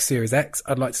Xbox Series X,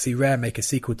 I'd like to see Rare make a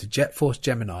sequel to Jet Force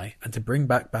Gemini and to bring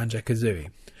back Banjo-Kazooie.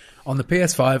 On the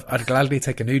PS5, I'd gladly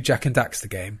take a new Jak and Daxter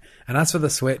game, and as for the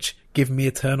Switch, give me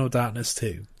Eternal Darkness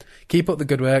 2. Keep up the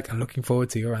good work and looking forward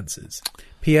to your answers.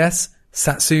 P.S.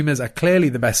 Satsumas are clearly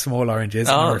the best small oranges,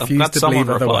 and I refuse to believe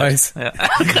otherwise."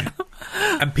 Yeah.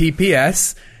 And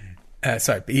PPS,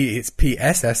 it's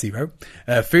PSS, he wrote,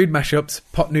 food mashups,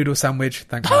 pot noodle sandwich,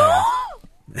 thanks. No,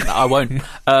 I won't.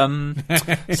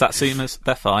 Satsumas,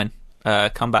 they're fine.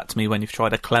 Come back to me when you've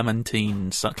tried a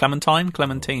clementine.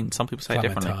 Clementine. Some people say it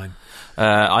differently. Clementine.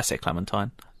 I say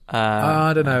clementine.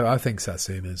 I don't know, I think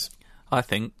Satsumas. I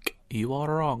think you are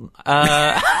wrong.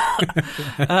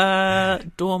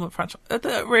 Dormant franchise.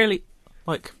 They're really,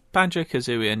 like,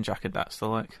 Banjo-Kazooie and Jak and Daxter,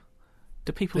 like,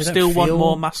 do people They don't still want feel-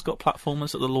 more mascot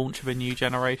platformers at the launch of a new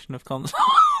generation of consoles?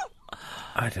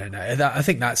 I don't know. I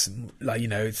think that's, like, you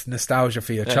know, it's nostalgia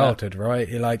for your childhood, right?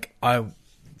 You're like,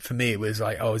 for me, it was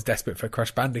like, I was desperate for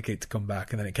Crash Bandicoot to come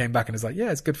back, and then it came back and it's like,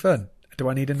 yeah, it's good fun. Do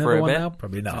I need For another a one bit. now?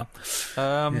 Probably not.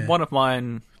 One of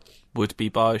mine would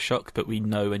be Bioshock, but we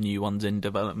know a new one's in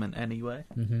development anyway.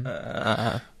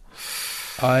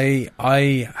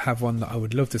 I have one that I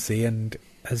would love to see and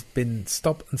has been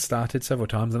stopped and started several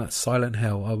times, and that's Silent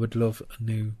Hill. I would love a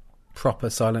new proper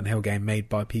Silent Hill game made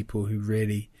by people who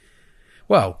really,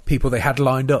 well, people they had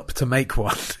lined up to make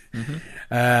one.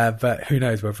 But who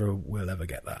knows whether we'll ever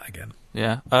get that again.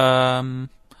 Yeah.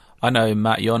 I know,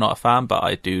 Matt, you're not a fan, but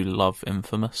I do love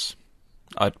Infamous.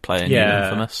 I'd play a new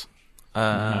Infamous.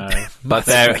 But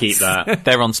they're keep that.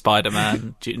 They're on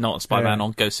Spider-Man, not on Spider-Man,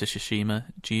 on Ghost of Tsushima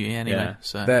duty anyway. Yeah.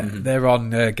 So They're on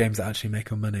games that actually make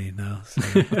them money now. So.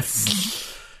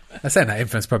 I'm saying that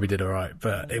Infamous probably did alright,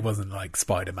 but it wasn't like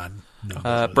Spider-Man.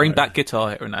 bring back Guitar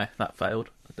Hero. No, that failed.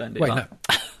 Don't do Wait, that.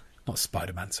 no. Not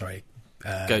Spider-Man, sorry.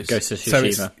 Ghost of So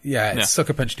it's, Tsushima. it's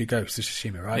Sucker Punch do Ghost of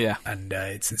Tsushima, right? Yeah. And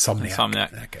it's Insomniac.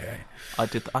 Insomniac. Okay. I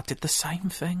did the same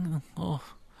thing. Oh.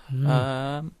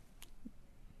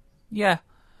 Yeah.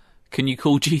 Can you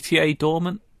call GTA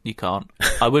dormant? You can't.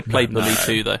 I would play Bully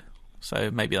 2 though, so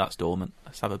maybe that's dormant.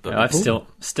 Let's have a Bully. I've still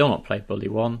not played Bully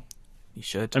 1. You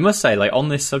should. I must say, like, on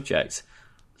this subject,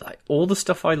 like, all the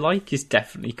stuff I like is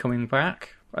definitely coming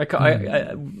back.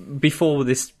 I, before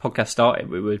this podcast started,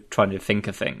 we were trying to think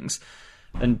of things,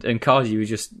 and Kazi was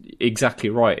just exactly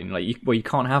right. And like, you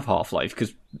can't have Half-Life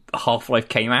because Half-Life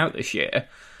came out this year.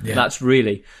 Yeah. That's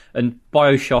really, and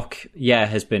BioShock,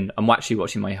 has been. I'm actually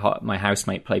watching my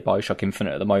housemate play BioShock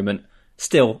Infinite at the moment.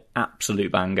 Still,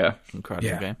 absolute banger.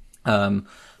 Incredible game.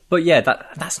 But yeah,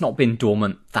 that's not been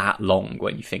dormant that long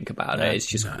when you think about it. It's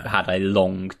just had a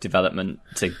long development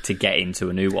to get into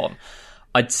a new one.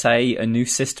 I'd say a new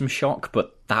System Shock,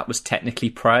 but that was technically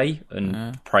Prey,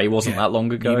 and Prey wasn't that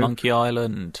long ago. New Monkey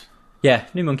Island. Yeah,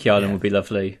 New Monkey Island would be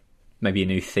lovely. Maybe a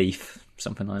new Thief,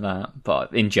 something like that.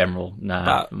 But in general,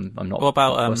 I'm not. What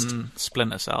about not fussed.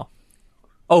 Splinter Cell?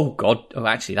 Oh God! Oh,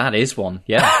 actually, that is one.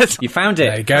 Yeah, you found it.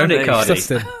 There you go. Found it, Cardi.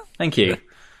 Thank you.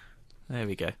 There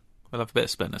we go. We'll have a bit of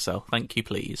Splinter Cell. Thank you,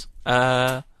 please.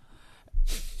 Now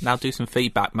do some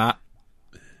feedback, Matt.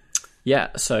 Yeah,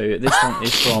 so this one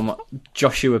is from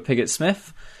Joshua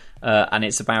Pigott-Smith, and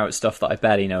it's about stuff that I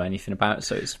barely know anything about,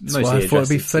 so it's mostly I thought it'd be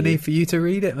addressed to funny you. for you to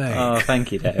read it, mate. Oh,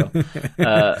 thank you, Dale.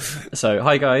 So,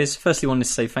 hi guys. Firstly, wanted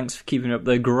to say thanks for keeping up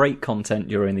the great content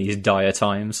during these dire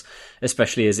times,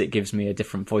 especially as it gives me a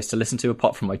different voice to listen to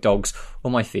apart from my dogs or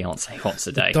my fiancé once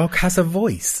a day. Dog has a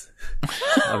voice.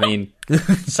 I mean,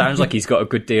 sounds like he's got a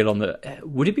good deal on the...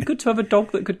 Would it be good to have a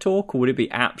dog that could talk, or would it be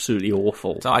absolutely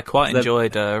awful? So I quite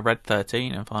enjoyed Red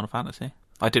 13 in Final Fantasy.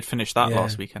 I did finish that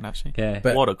last weekend, actually. Yeah.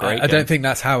 But what a great I game. don't think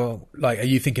that's how, like, are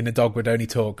you thinking a dog would only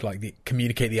talk, like,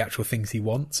 communicate the actual things he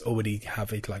wants, or would he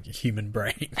have, a human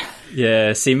brain?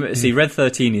 Yeah, see, Red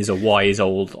 13 is a wise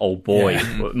old boy.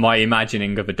 Yeah. My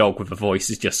imagining of a dog with a voice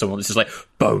is just someone that's just like,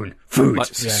 bone, food, Like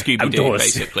Scooby-Doo, outdoors.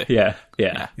 basically. Yeah.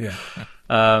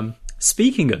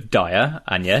 Speaking of Dyer,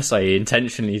 and yes, I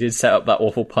intentionally did set up that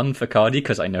awful pun for Cardi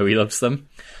because I know he loves them.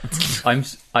 I'm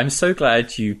so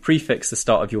glad you prefixed the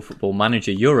start of your Football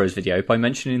Manager Euros video by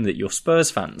mentioning that you're Spurs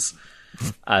fans,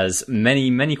 as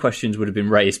many questions would have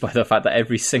been raised by the fact that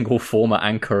every single former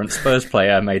and current Spurs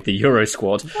player made the Euro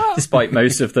squad, despite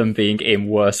most of them being in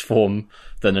worse form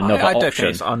than another I don't option.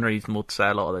 think it's unreasonable to say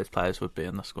a lot of those players would be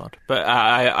in the squad. But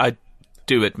I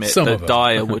do admit Some of that them.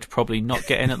 Dyer would probably not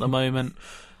get in at the moment.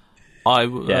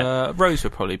 Rose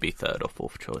would probably be third or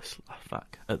fourth choice left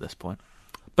back at this point.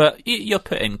 But you're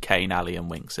putting Kane, Ali and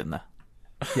Winks in there.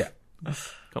 Yeah. Come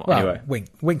on. Well, Anyway.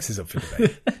 Winks is up for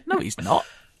debate. No, he's not.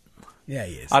 Yeah,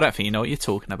 he is. I don't think you know what you're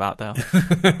talking about, Dale.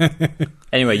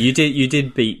 Anyway, you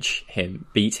did beat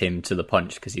him to the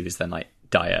punch because he was then like,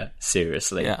 Dyer,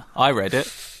 seriously. Yeah, I read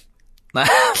it.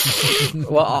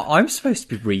 Well, I'm supposed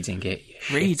to be reading it.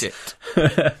 You Read shit.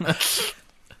 it.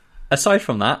 Aside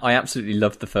from that, I absolutely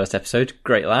loved the first episode.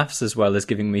 Great laughs, as well as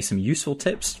giving me some useful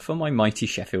tips for my mighty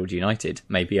Sheffield United.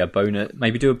 Maybe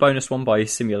do a bonus one by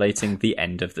simulating the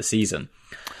end of the season.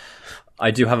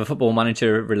 I do have a Football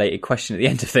Manager related question at the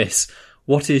end of this.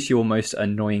 What is your most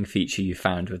annoying feature you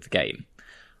found with the game?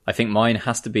 I think mine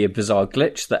has to be a bizarre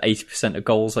glitch that 80% of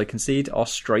goals I concede are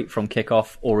straight from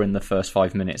kickoff or in the first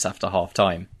 5 minutes after half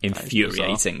time.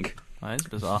 Infuriating. That is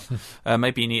bizarre.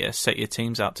 Maybe you need to set your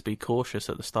teams out to be cautious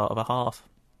at the start of a half.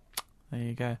 There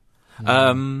you go.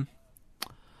 I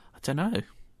don't know.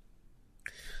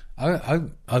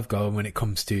 I've gone when it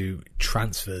comes to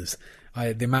transfers.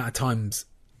 The amount of times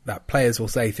that players will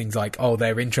say things like, "Oh,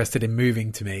 they're interested in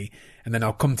moving to me," and then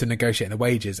I'll come to negotiate the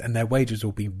wages, and their wages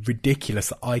will be ridiculous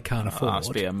that I can't afford. That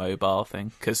must be a mobile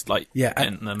thing because,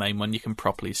 in the main one, you can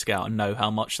properly scout and know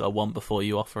how much they'll want before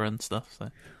you offer and stuff.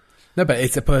 So. No, but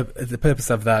it's the purpose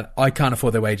of that. I can't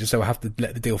afford their wages, so I have to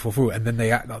let the deal fall through. And then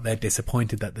they act like they're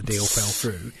disappointed that the deal fell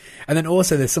through. And then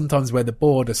also there's sometimes where the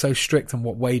board are so strict on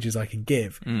what wages I can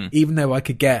give. Even though I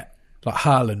could get like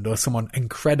Haaland or someone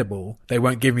incredible, they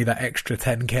won't give me that extra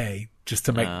 10k just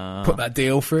to put that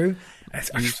deal through. I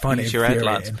just find it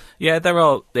infuriating. Yeah, there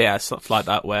are stuff like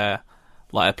that where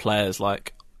like a player's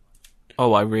like,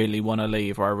 oh, I really want to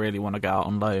leave or I really want to go out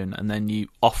on loan. And then you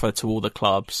offer to all the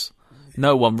clubs.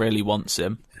 No one really wants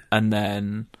him, and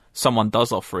then someone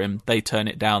does offer him, they turn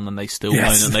it down and they still moan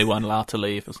and they weren't allowed to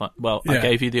leave. It's like, well, I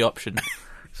gave you the option.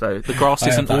 So the grass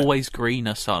isn't always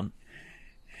greener, son.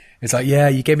 It's like, yeah,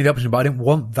 you gave me the option, but I didn't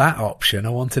want that option.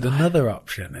 I wanted another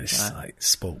option. It's just like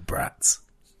spoiled brats.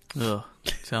 Ugh,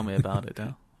 tell me about it,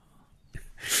 Dale.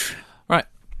 Right.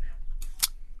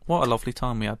 What a lovely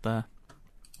time we had there.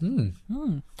 It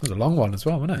was a long one as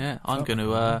well, wasn't it? Yeah, I'm going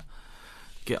to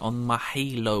get on my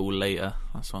Halo later.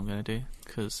 That's what I'm going to do.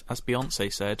 Because, as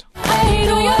Beyonce said...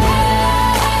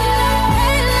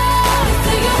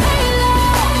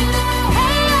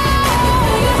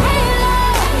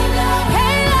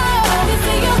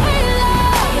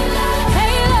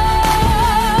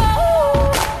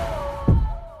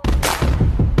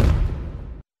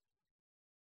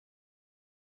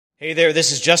 Hey there,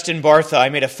 this is Justin Bartha. I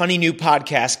made a funny new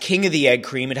podcast, King of the Egg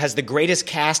Cream. It has the greatest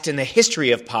cast in the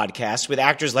history of podcasts with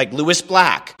actors like Louis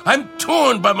Black. I'm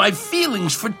torn by my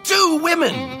feelings for two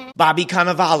women. Bobby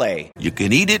Cannavale. You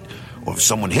can eat it, or if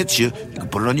someone hits you, you can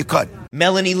put it on your cut.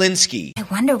 Melanie Linsky. I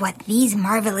wonder what these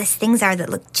marvelous things are that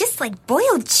look just like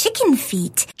boiled chicken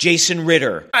feet. Jason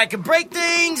Ritter. I can break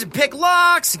things and pick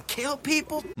locks and kill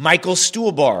people. Michael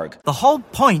Stuhlbarg. The whole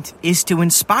point is to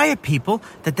inspire people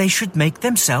that they should make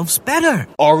themselves better.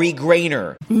 Ari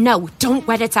Grainer. No, don't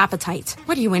whet its appetite.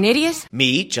 What are you, an idiot?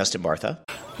 Me, Justin Bartha.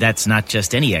 That's not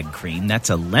just any egg cream, that's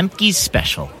a Lemke's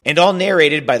special. And all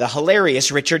narrated by the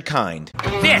hilarious Richard Kind.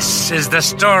 This is the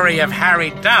story of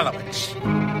Harry Dalowitz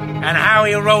and how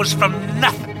he rose from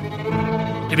nothing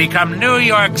to become New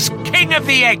York's King of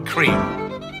the Egg Cream.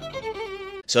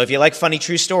 So if you like funny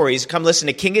true stories, come listen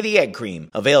to King of the Egg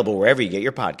Cream, available wherever you get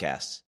your podcasts.